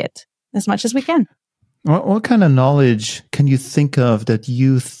apply it as much as we can. What kind of knowledge can you think of that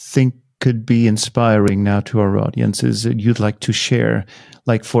you think could be inspiring now to our audiences that you'd like to share,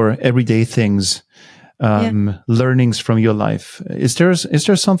 like for everyday things, learnings from your life? Is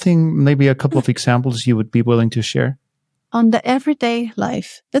there something, maybe a couple of examples you would be willing to share? On the everyday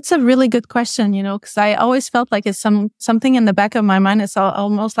life, that's a really good question, because I always felt like it's something in the back of my mind. It's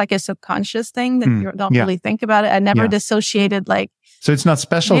almost like a subconscious thing that you don't really think about it. I never dissociated so it's not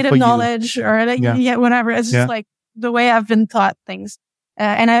special native for knowledge you. or whatever. It's just like the way I've been taught things.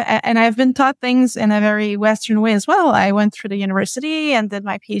 And I've been taught things in a very Western way as well. I went through the university and did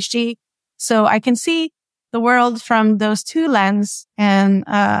my PhD. So I can see the world from those two lenses. And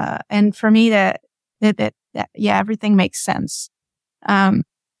for me that everything makes sense.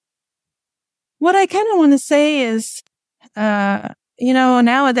 What I kind of want to say is,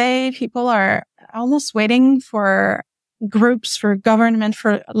 nowadays people are almost waiting for groups, for government,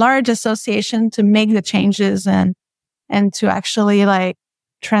 for large association to make the changes and to actually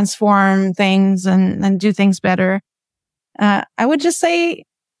transform things and do things better. I would just say,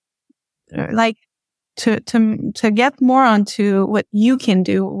 to get more onto what you can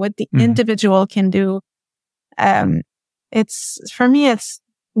do, what the individual can do. For me, it's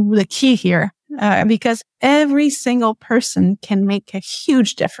the key here, because every single person can make a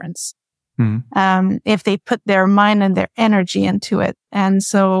huge difference. If they put their mind and their energy into it. And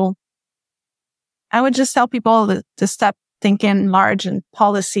so I would just tell people to stop thinking large and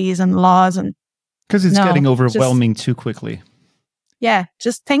policies and laws, and because it's getting overwhelming too quickly. Yeah.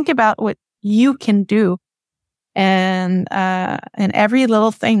 Just think about what you can do. And every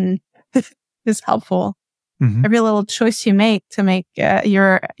little thing is helpful. Every little choice you make to make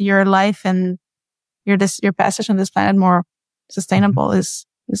your life and your passage on this planet more sustainable is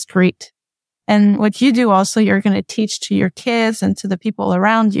great. And what you do also, you're going to teach to your kids and to the people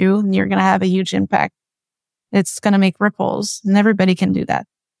around you, and you're going to have a huge impact. It's going to make ripples, and everybody can do that.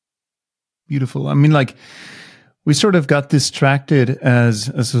 Beautiful. I mean, we sort of got distracted as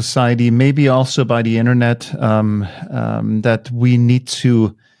a society, maybe also by the internet, that we need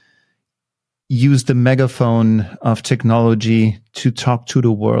to use the megaphone of technology to talk to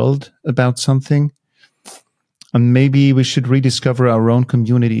the world about something. And maybe we should rediscover our own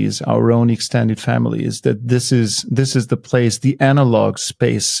communities, our own extended families, that this is the place, the analog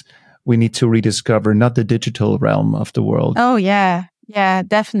space we need to rediscover, not the digital realm of the world. Oh, yeah. Yeah,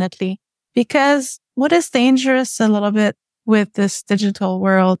 definitely. Because what is dangerous a little bit with this digital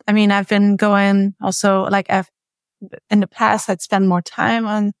world? I mean, I've been going also, in the past, I'd spend more time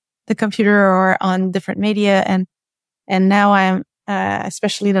on the computer or on different media. And now I'm,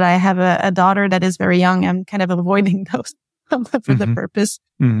 especially that I have a daughter that is very young, I'm kind of avoiding those for the purpose.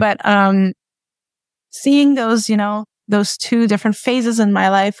 But, seeing those two different phases in my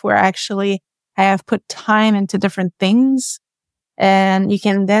life where actually I have put time into different things, and you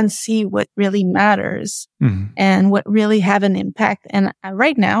can then see what really matters and what really have an impact. And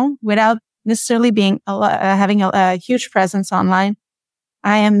right now, without necessarily being having a huge presence online,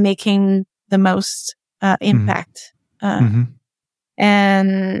 I am making the most impact.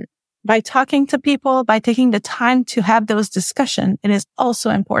 And by talking to people, by taking the time to have those discussions, it is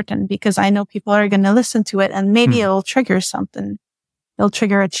also important, because I know people are going to listen to it, and maybe it'll trigger something. It'll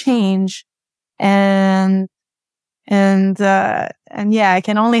trigger a change. And I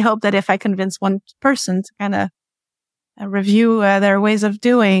can only hope that if I convince one person to kind of review their ways of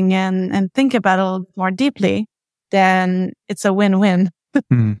doing and think about it a little bit more deeply, then it's a win-win.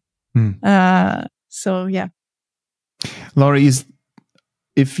 So yeah. Laurie,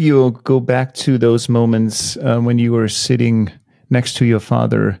 if you go back to those moments when you were sitting next to your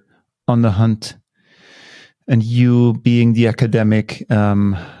father on the hunt, and you being the academic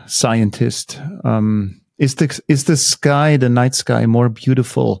scientist, is the sky, the night sky, more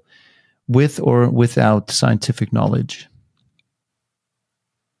beautiful with or without scientific knowledge?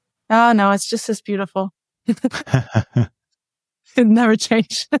 Oh no, it's just as beautiful. It never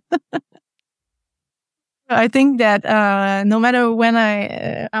changed. I think that no matter when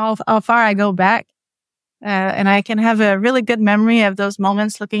how far I go back, and I can have a really good memory of those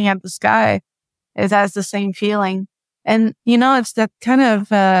moments looking at the sky, it has the same feeling. And it's that kind of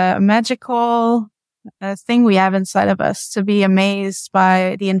magical thing we have inside of us to be amazed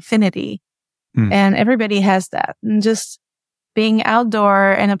by the infinity. And everybody has that. And just being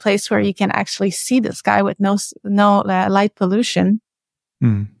outdoor in a place where you can actually see the sky with no light pollution,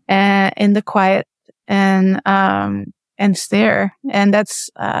 in the quiet and stare. And that's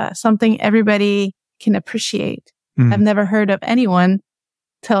something everybody can appreciate. I've never heard of anyone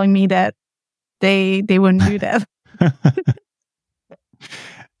telling me that they wouldn't do that.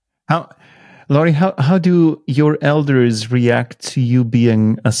 Laurie, how do your elders react to you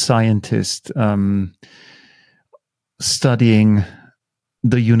being a scientist, studying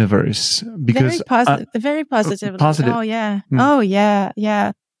the universe? Because very positively. Positive. Oh yeah. Oh yeah.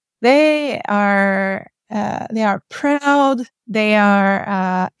 Yeah. They are proud. They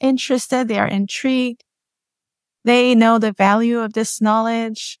are interested. They are intrigued. They know the value of this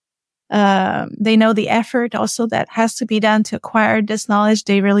knowledge. They know the effort also that has to be done to acquire this knowledge.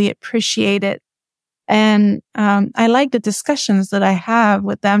 They really appreciate it. And I like the discussions that I have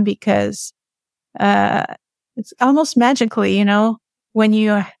with them because it's almost magically, when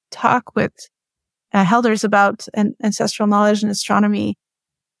you talk with elders about ancestral knowledge and astronomy,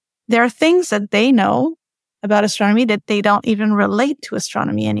 there are things that they know about astronomy that they don't even relate to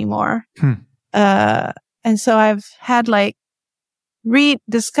astronomy anymore. And so I've had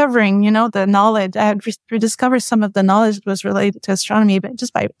rediscovering, the knowledge. I had rediscovered some of the knowledge that was related to astronomy, but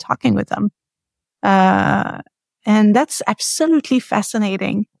just by talking with them. And that's absolutely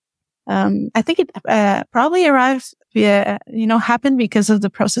fascinating. I think it probably happened because of the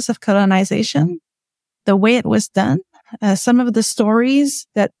process of colonization, the way it was done. Some of the stories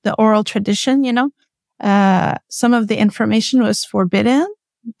that the oral tradition, some of the information was forbidden,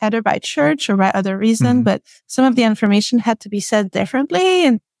 either by church or by other reason, but some of the information had to be said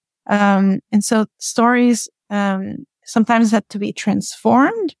differently. And so stories, sometimes had to be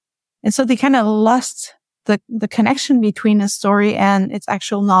transformed. And so they kind of lost the connection between a story and its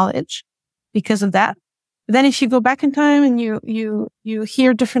actual knowledge because of that. But then if you go back in time and you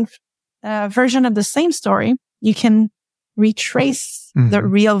hear different version of the same story, you can retrace the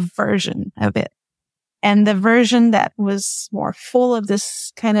real version of it. And the version that was more full of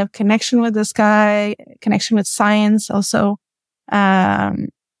this kind of connection with the sky, connection with science also,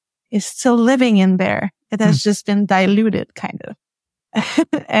 is still living in there. It has just been diluted kind of.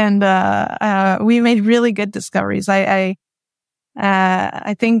 And, we made really good discoveries. I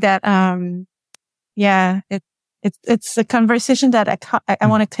think that, it's a conversation that I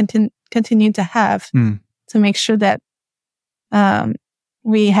want to continue to have to make sure that,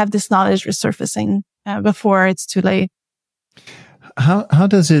 we have this knowledge resurfacing, before it's too late. How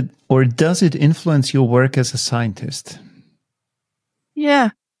does it influence your work as a scientist? Yeah.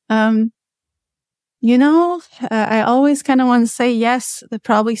 I always kind of want to say yes, but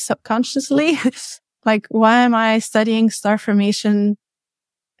probably subconsciously. Why am I studying star formation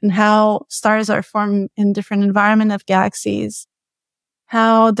and how stars are formed in different environment of galaxies?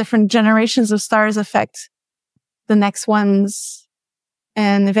 How different generations of stars affect the next ones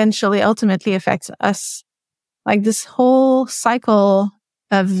and eventually ultimately affects us. This whole cycle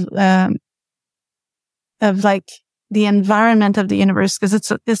of the environment of the universe, because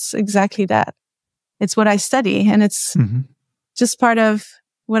it's exactly that. It's what I study, and it's just part of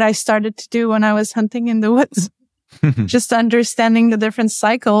what I started to do when I was hunting in the woods. Just understanding the different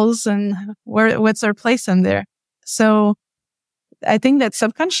cycles and what's our place in there. So I think that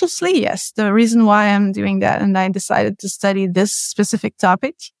subconsciously, yes, the reason why I'm doing that and I decided to study this specific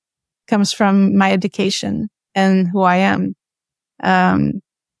topic comes from my education and who I am.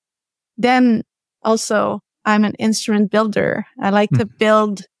 Then also I'm an instrument builder. I like to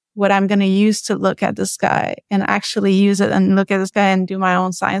build what I'm going to use to look at the sky and actually use it and look at the sky and do my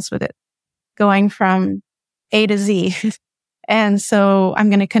own science with it, going from A to Z. And so I'm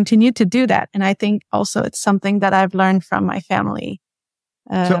going to continue to do that. And I think also it's something that I've learned from my family.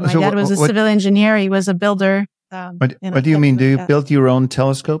 My dad was a civil engineer. He was a builder. What do you mean? Do you build your own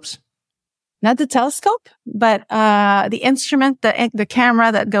telescopes? Not the telescope, but the instrument, the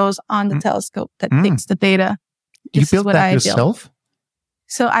camera that goes on the telescope that takes the data. You built that yourself?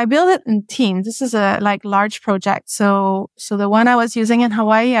 So I build it in teams. This is a large project. So the one I was using in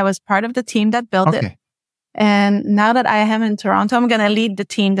Hawaii, I was part of the team that built it. And now that I am in Toronto, I'm going to lead the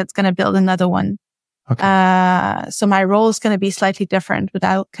team that's going to build another one. Okay. So my role is going to be slightly different, but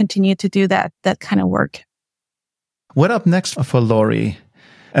I'll continue to do that kind of work. What up next for Laurie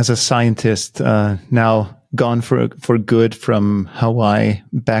as a scientist, now gone for good from Hawaii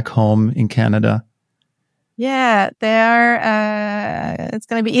back home in Canada? Yeah, it's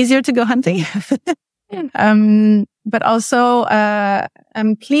going to be easier to go hunting. But also,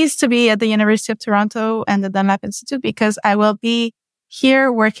 I'm pleased to be at the University of Toronto and the Dunlap Institute because I will be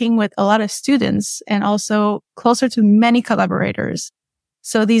here working with a lot of students and also closer to many collaborators.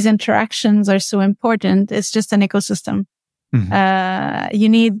 So these interactions are so important. It's just an ecosystem. Mm-hmm. You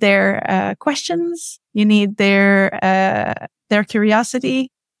need their questions. You need their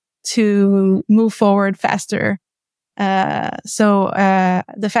curiosity to move forward faster. So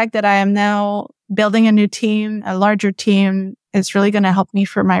the fact that I am now building a new team, a larger team, is really going to help me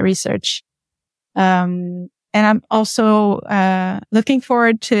for my research. And I'm also looking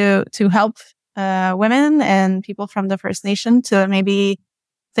forward to help women and people from the First Nation to maybe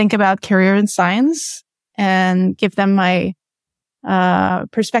think about career in science and give them my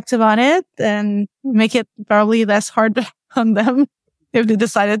perspective on it and make it probably less hard on them if they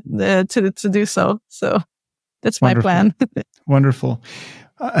decided to do so. So that's my plan. Wonderful.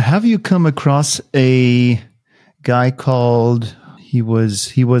 Have you come across a guy called, he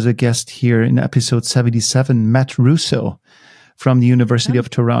was a guest here in episode 77, Matt Rousseau from the University of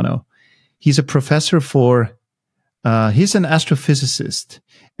Toronto. He's a professor he's an astrophysicist.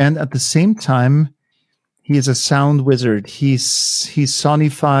 And at the same time, he is a sound wizard. He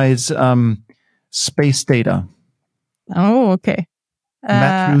sonifies space data. Oh, okay.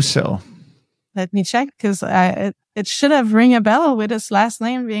 Matt Rousseau. Let me check because it should have ring a bell with his last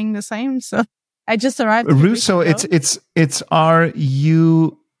name being the same. So I just arrived. Rousseau. It's Russo.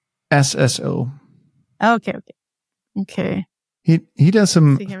 Okay. He does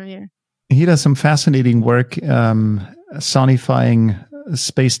some fascinating work sonifying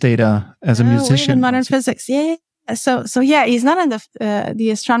space data as a musician. In modern physics, yeah. So yeah, he's not in the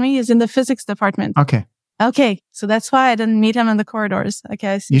astronomy. He's in the physics department. Okay. So that's why I didn't meet him in the corridors.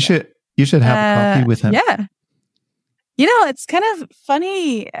 Okay. You should have a coffee with him. Yeah. It's kind of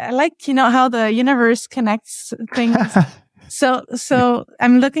funny. I like, how the universe connects things. So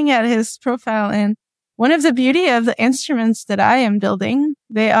I'm looking at his profile, and one of the beauty of the instruments that I am building,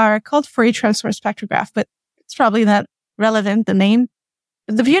 they are called Fourier transform spectrograph, but it's probably not relevant, the name.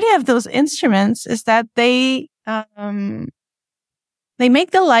 But the beauty of those instruments is that they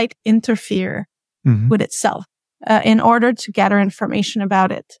make the light interfere with itself in order to gather information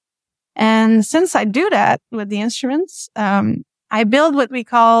about it. And since I do that with the instruments, I build what we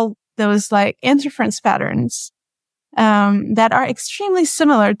call those interference patterns that are extremely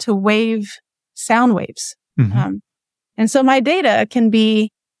similar to sound waves. Mm-hmm. And so my data can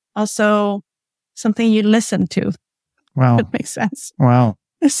be also something you listen to. Wow. That makes sense. Wow.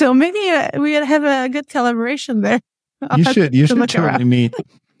 So maybe we would have a good collaboration there. You should totally meet.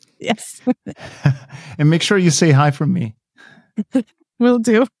 Yes. And make sure you say hi from me. Will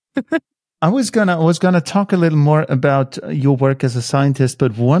do. I was gonna talk a little more about your work as a scientist,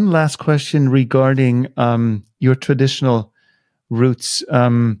 but one last question regarding your traditional roots,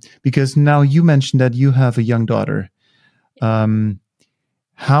 because now you mentioned that you have a young daughter. How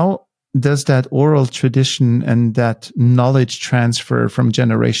does that oral tradition and that knowledge transfer from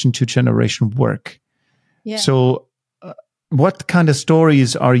generation to generation work? Yeah. So what kind of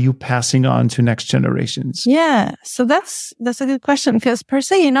stories are you passing on to next generations? Yeah. So that's a good question, because per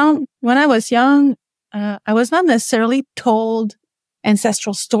se, when I was young, I was not necessarily told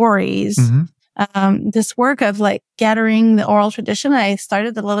ancestral stories. Mm-hmm. This work of gathering the oral tradition, I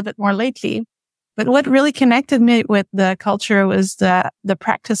started a little bit more lately. But what really connected me with the culture was the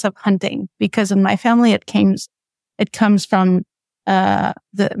practice of hunting, because in my family, it comes from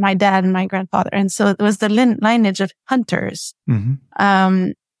my dad and my grandfather. And so it was the lineage of hunters. Mm-hmm.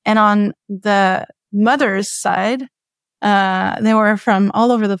 And on the mother's side, they were from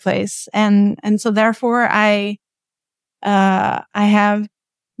all over the place. And so therefore I have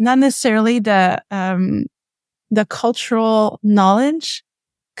not necessarily the cultural knowledge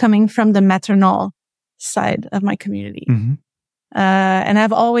coming from the maternal side of my community. Mm-hmm. And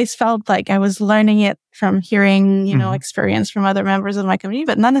I've always felt like I was learning it from hearing, mm-hmm. experience from other members of my community,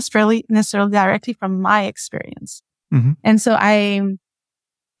 but not necessarily directly from my experience. Mm-hmm. And so I,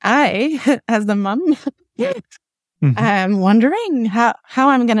 as the mom, mm-hmm. I'm wondering how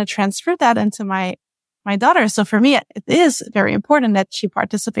I'm going to transfer that into my my daughter. So for me, it is very important that she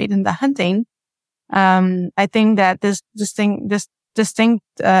participate in the hunting. I think that this distinct,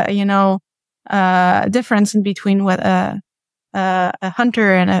 difference in between what a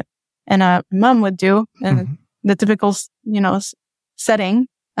hunter and a mom would do, and the typical, setting,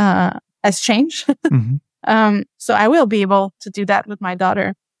 has changed. So I will be able to do that with my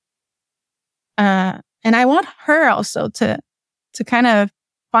daughter. And I want her also to kind of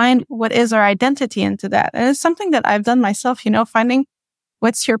find what is our identity into that. And it's something that I've done myself, finding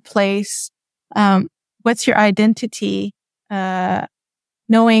what's your place, what's your identity,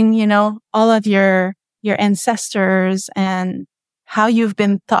 knowing, all of your ancestors and how you've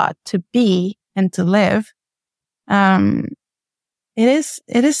been thought to be and to live. It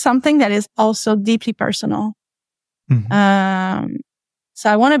is something that is also deeply personal. So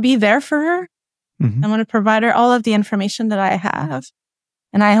I want to be there for her. I want to provide her all of the information that I have.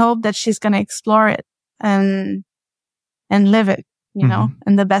 And I hope that she's going to explore it and live it,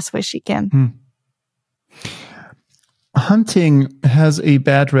 in the best way she can. Hunting has a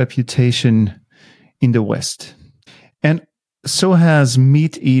bad reputation in the West, and so has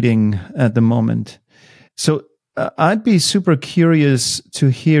meat eating at the moment. So I'd be super curious to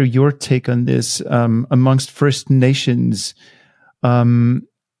hear your take on this. Amongst First Nations,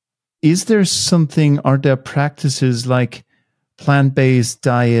 is there something, are there practices like plant-based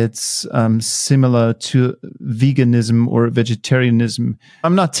diets similar to veganism or vegetarianism?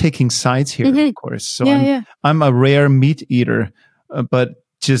 I'm not taking sides here, of course. So I'm a rare meat eater, but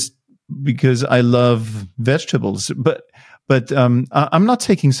just because I love vegetables. But I'm not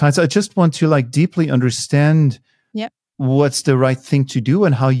taking sides. I just want to deeply understand what's the right thing to do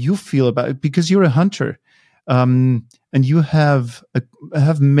and how you feel about it, because you're a hunter. And you have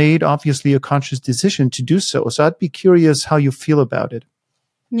made obviously a conscious decision to do so. So I'd be curious how you feel about it.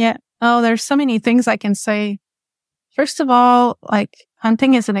 Yeah. Oh, there's so many things I can say. First of all,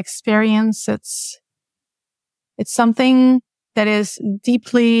 hunting is an experience. It's something that is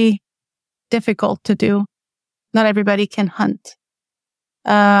deeply difficult to do. Not everybody can hunt.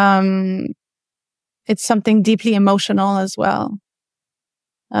 It's something deeply emotional as well.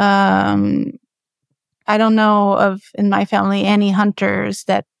 I don't know of in my family any hunters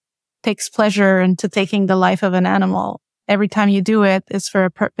that takes pleasure into taking the life of an animal. Every time you do it, it's for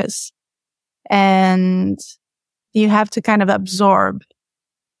a purpose. And you have to kind of absorb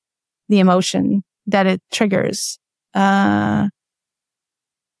the emotion that it triggers. And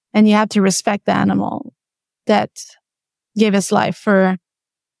you have to respect the animal that gave its life for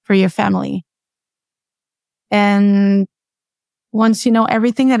your family. And once you know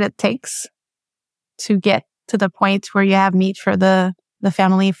everything that it takes to get to the point where you have meat for the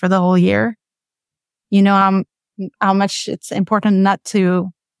family for the whole year, how much it's important not to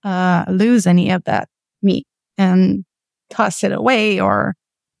lose any of that meat and toss it away or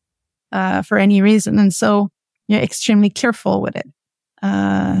for any reason. And so you're extremely careful with it.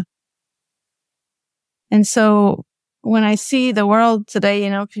 And so when I see the world today,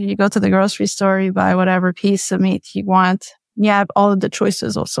 if you go to the grocery store, you buy whatever piece of meat you want, you have all of the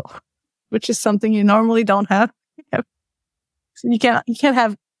choices also, which is something you normally don't have. So you can't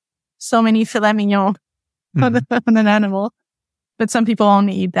have so many filet mignon on an animal, but some people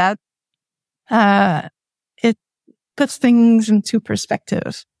only eat that. It puts things into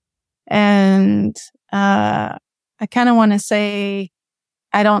perspective. And I kind of want to say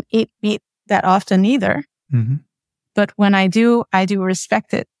I don't eat meat that often either. But when I do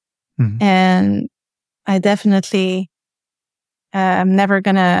respect it. And I definitely am never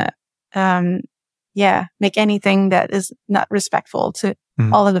gonna make anything that is not respectful to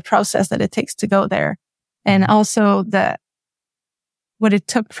all of the process that it takes to go there. And also what it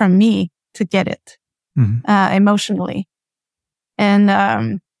took from me to get it emotionally. And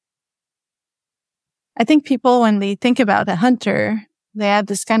I think people, when they think about a hunter, they have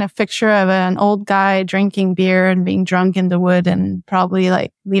this kind of picture of an old guy drinking beer and being drunk in the wood and probably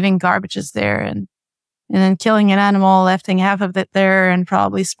leaving garbages there and then killing an animal, lefting half of it there and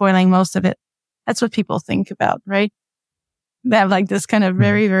probably spoiling most of it. That's what people think about, right? They have this kind of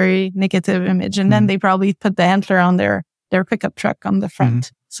very, very negative image. And then they probably put the antler on their pickup truck on the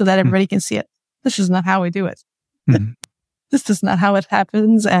front so that everybody can see it. This is not how we do it. This is not how it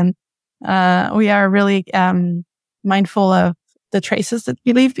happens. And we are really mindful of the traces that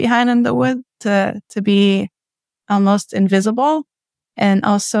we leave behind in the wood to be almost invisible, and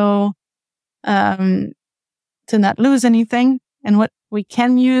also to not lose anything. And what we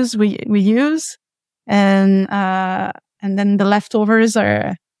can use, we use, and then the leftovers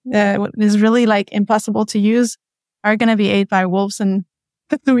are what is really impossible to use are going to be ate by wolves and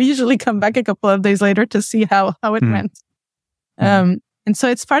we usually come back a couple of days later to see how it went. And so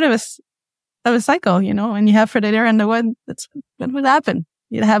it's part of a cycle, you know. When you have predator and the wood, that's what would happen.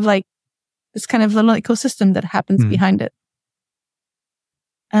 You'd have like this kind of little ecosystem that happens behind it.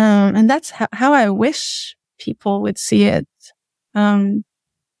 And that's how I wish people would see it. And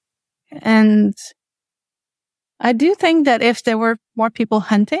I do think that if there were more people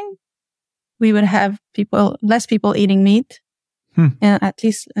hunting, we would have less people eating meat, and at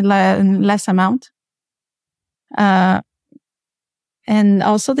least in less amount. And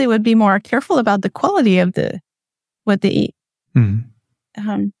also they would be more careful about the quality of what they eat.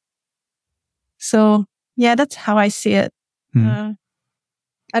 So yeah, that's how I see it. I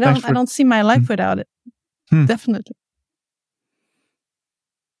don't see my life without it. Definitely.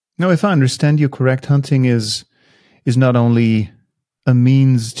 No, if I understand you correct, hunting is not only a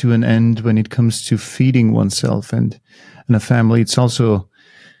means to an end when it comes to feeding oneself and a family. It's also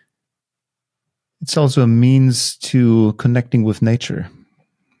a means to connecting with nature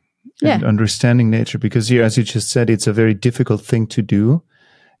and understanding nature. Because here, as you just said, it's a very difficult thing to do.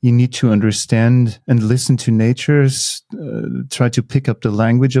 You need to understand and listen to nature, try to pick up the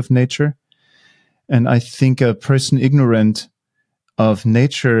language of nature. And I think a person ignorant of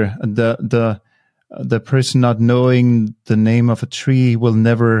nature, the person not knowing the name of a tree will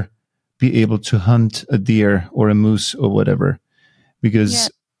never be able to hunt a deer or a moose or whatever, because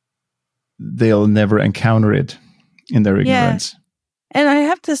they'll never encounter it in their ignorance. And I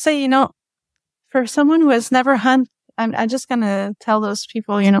have to say, you know, for someone who has never hunted, I'm just going to tell those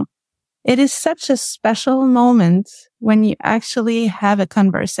people, you know, it is such a special moment when you actually have a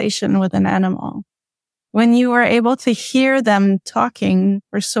conversation with an animal. When you are able to hear them talking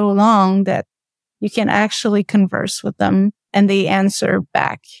for so long that you can actually converse with them and they answer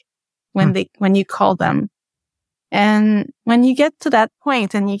back when you call them. And when you get to that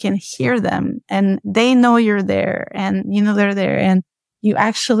point and you can hear them and they know you're there and you know they're there and you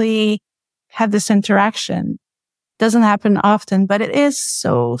actually have this interaction. Doesn't happen often, but it is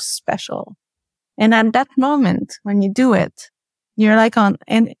so special. And at that moment, when you do it, you're like on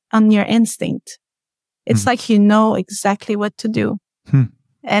your instinct. It's like you know exactly what to do.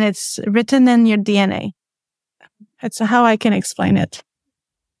 And it's written in your DNA. That's how I can explain it.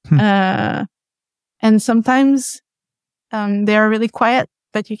 And sometimes they are really quiet,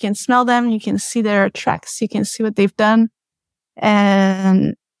 but you can smell them. You can see their tracks. You can see what they've done.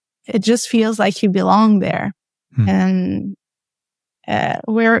 And it just feels like you belong there. And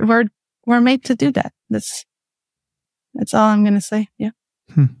we're made to do that. That's all I'm going to say. Yeah.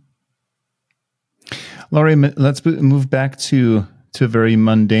 Laurie, let's move back to a very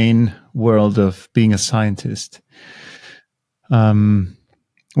mundane world of being a scientist. We're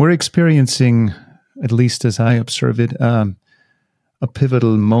experiencing, at least as I observe it, a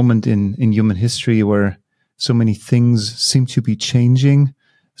pivotal moment in human history where so many things seem to be changing,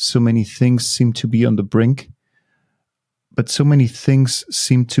 so many things seem to be on the brink, but so many things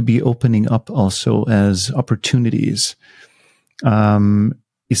seem to be opening up also as opportunities,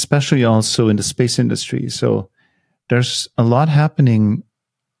 especially also in the space industry. So there's a lot happening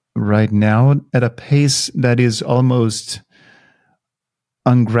right now at a pace that is almost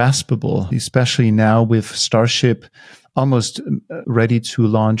ungraspable, especially now with Starship almost ready to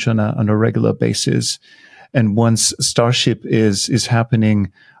launch on a regular basis. And once Starship is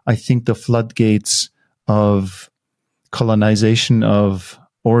happening, I think the floodgates of colonization of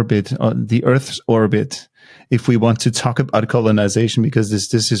orbit, the Earth's orbit, if we want to talk about colonization, because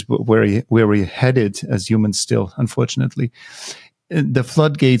this is where we're headed as humans still, unfortunately. The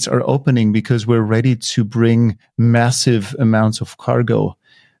floodgates are opening because we're ready to bring massive amounts of cargo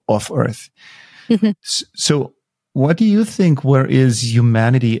off Earth. So what do you think, where is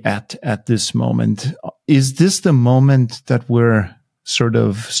humanity at this moment? Is this the moment that we're sort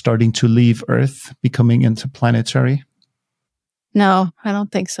of starting to leave Earth, becoming interplanetary? No, I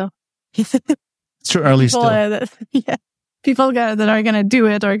don't think so. It's too early still. People that are going to do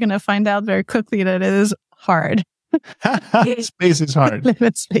it are going to find out very quickly that it is hard. Space is hard. Live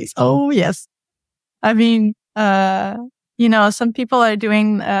in space. Oh, yes. I mean, some people are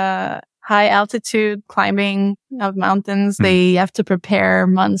doing high altitude climbing of mountains. They have to prepare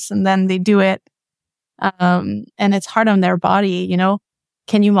months and then they do it. And it's hard on their body, you know.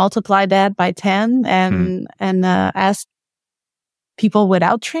 Can you multiply that by 10 and ask people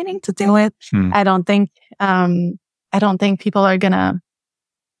without training to do it? I don't think people are gonna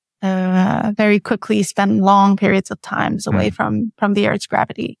very quickly spend long periods of times away from the Earth's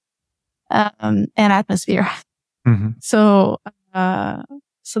gravity and atmosphere. So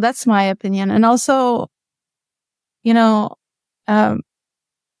that's my opinion. And also,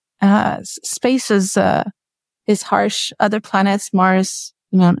 space is harsh. Other planets, Mars,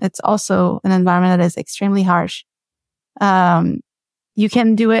 it's also an environment that is extremely harsh. You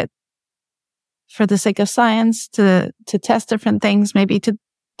can do it for the sake of science, to test different things, maybe to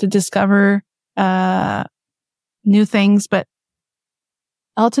discover new things, but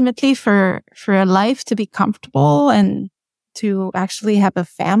ultimately for a life to be comfortable and to actually have a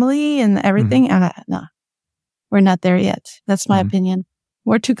family and everything, no, we're not there yet. That's my opinion.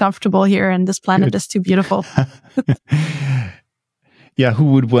 We're too comfortable here, and this planet is too beautiful. Yeah,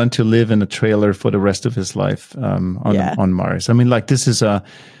 who would want to live in a trailer for the rest of his life on Mars? I mean, like, this is a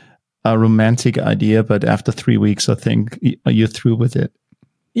romantic idea, but after 3 weeks, I think you're through with it.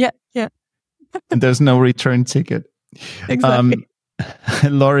 Yeah. And there's no return ticket. Exactly.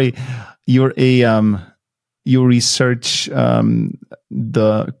 Laurie, you research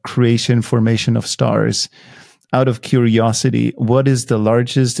the formation of stars. Out of curiosity, what is the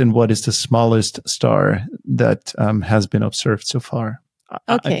largest and what is the smallest star that has been observed so far?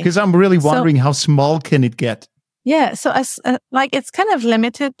 Okay. Because I'm really wondering, how small can it get? Yeah. So it's kind of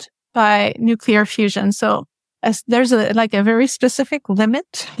limited by nuclear fusion. So there's a very specific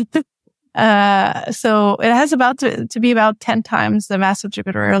limit. So it has to be about 10 times the mass of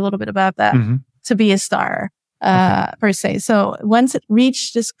Jupiter, or a little bit above that, to be a star, per se. So once it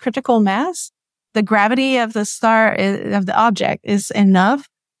reached this critical mass, the gravity of the star, of the object, is enough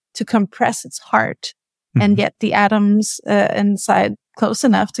to compress its heart and get the atoms inside close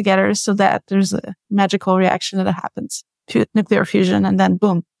enough together so that there's a magical reaction that happens to nuclear fusion, and then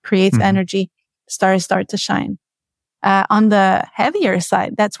boom, creates energy. Stars start to shine. On the heavier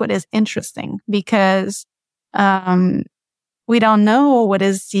side, that's what is interesting, because we don't know what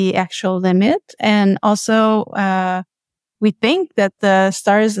is the actual limit, and also we think that the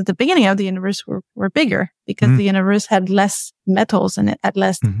stars at the beginning of the universe were bigger, because the universe had less metals in it, had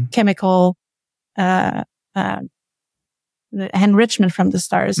less chemical enrichment from the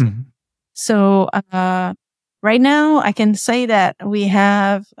stars. So right now, I can say that we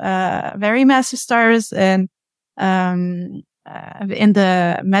have very massive stars, and in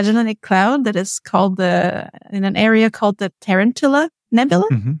the Magellanic Cloud, that is called in an area called the Tarantula Nebula.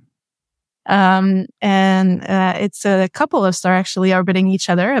 And it's a couple of stars actually orbiting each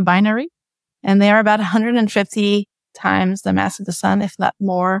other, a binary, and they are about 150 times the mass of the sun, if not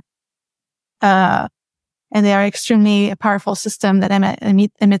more. And they are extremely powerful system that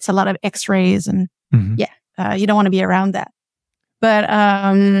emits a lot of X-rays, and you don't want to be around that. But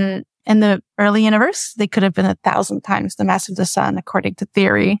in the early universe, they could have been 1,000 times the mass of the sun, according to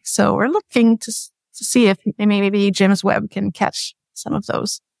theory. So we're looking to see if maybe James Webb can catch some of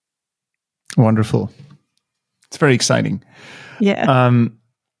those. Wonderful. It's very exciting. Yeah.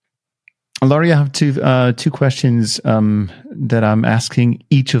 Laurie, I have two questions that I'm asking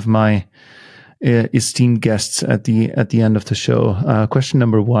each of my esteemed guests at the end of the show. Question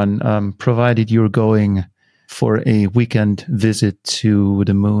number one, provided you're going for a weekend visit to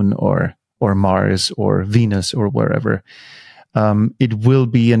the moon or Mars or Venus or wherever, it will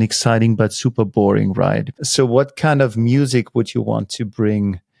be an exciting but super boring ride. So what kind of music would you want to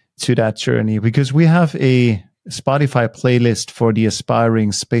bring to that journey? Because we have a Spotify playlist for the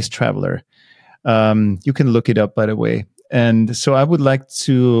aspiring space traveler. You can look it up, by the way. And so I would like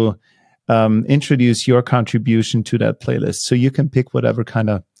to introduce your contribution to that playlist. So you can pick whatever kind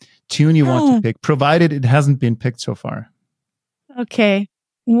of tune you want to pick, provided it hasn't been picked so far. Okay.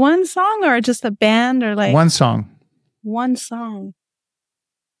 One song, or just a band, or like... One song. One song.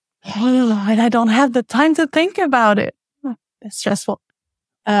 And I don't have the time to think about it. It's stressful.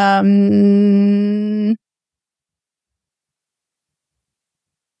 There's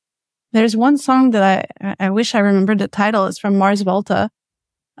one song that I wish I remembered the title. It's from Mars Volta,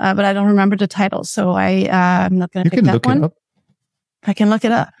 but I don't remember the title, so I'm not going to pick that one. You can look it up. I can look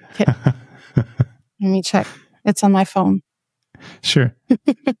it up. Okay. Let me check. It's on my phone. Sure.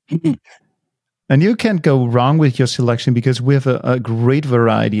 And you can't go wrong with your selection, because we have a great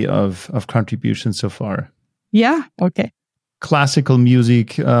variety of contributions so far. Yeah. Okay. Classical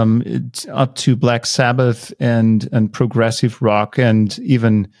music, up to Black Sabbath and progressive rock, and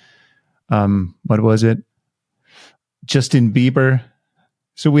even what was it? Justin Bieber.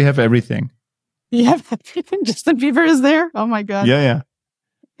 So we have everything. Yeah, Justin Bieber is there. Oh my God. Yeah.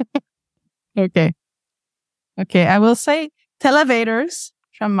 Okay. I will say Televators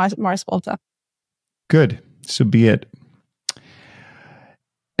from Mars Volta. Good. So be it.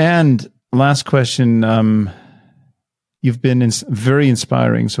 And last question. You've been very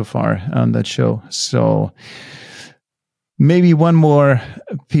inspiring so far on that show. So Maybe one more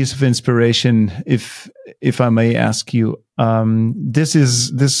piece of inspiration, if I may ask you. This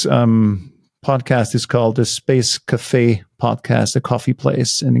podcast is called the Space Cafe Podcast, a coffee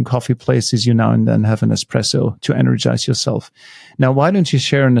place. And in coffee places, you now and then have an espresso to energize yourself. Now, why don't you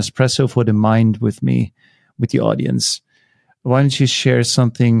share an espresso for the mind with me, with the audience? Why don't you share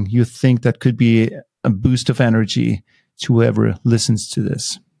something you think that could be a boost of energy to whoever listens to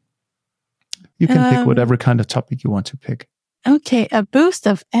this? You can pick whatever kind of topic you want to pick. Okay, a boost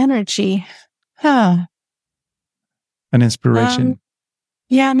of energy. An inspiration.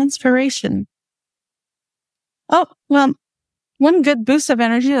 An inspiration. Oh, well, one good boost of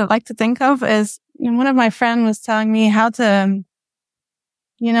energy I like to think of is, one of my friends was telling me how to,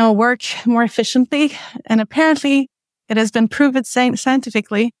 work more efficiently. And apparently it has been proven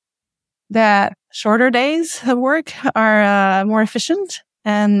scientifically that shorter days of work are more efficient,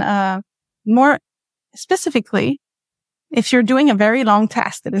 and more specifically, if you're doing a very long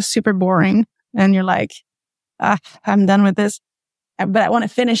task that is super boring and you're like, I'm done with this, but I want to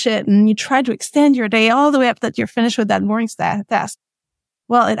finish it. And you try to extend your day all the way up that you're finished with that boring task.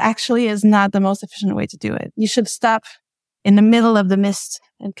 Well, it actually is not the most efficient way to do it. You should stop in the middle of the mist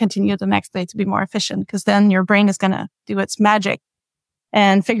and continue the next day to be more efficient, because then your brain is going to do its magic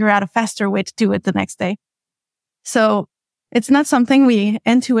and figure out a faster way to do it the next day. So it's not something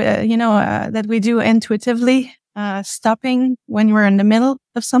that we do intuitively, stopping when we're in the middle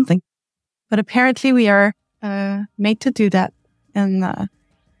of something. But apparently we are made to do that and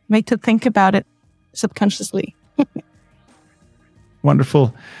made to think about it subconsciously.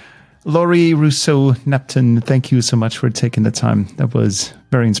 Wonderful. Laurie, Rousseau-Nepton, thank you so much for taking the time. That was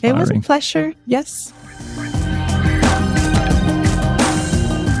very inspiring. It was a pleasure. Yes.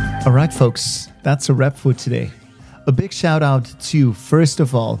 All right, folks, that's a wrap for today. A big shout out to, first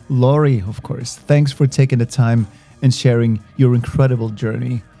of all, Laurie, of course. Thanks for taking the time and sharing your incredible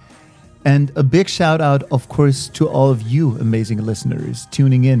journey. And a big shout out, of course, to all of you amazing listeners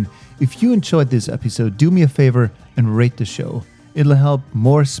tuning in. If you enjoyed this episode, do me a favor and rate the show. It'll help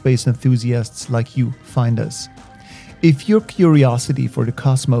more space enthusiasts like you find us. If your curiosity for the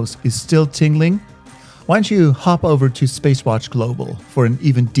cosmos is still tingling, why don't you hop over to Spacewatch Global for an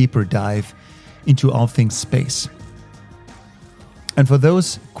even deeper dive into all things space. And for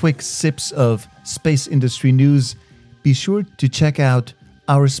those quick sips of space industry news, be sure to check out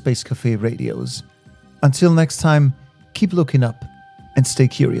our Space Cafe radios. Until next time, keep looking up and stay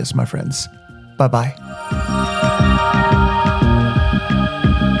curious, my friends. Bye-bye.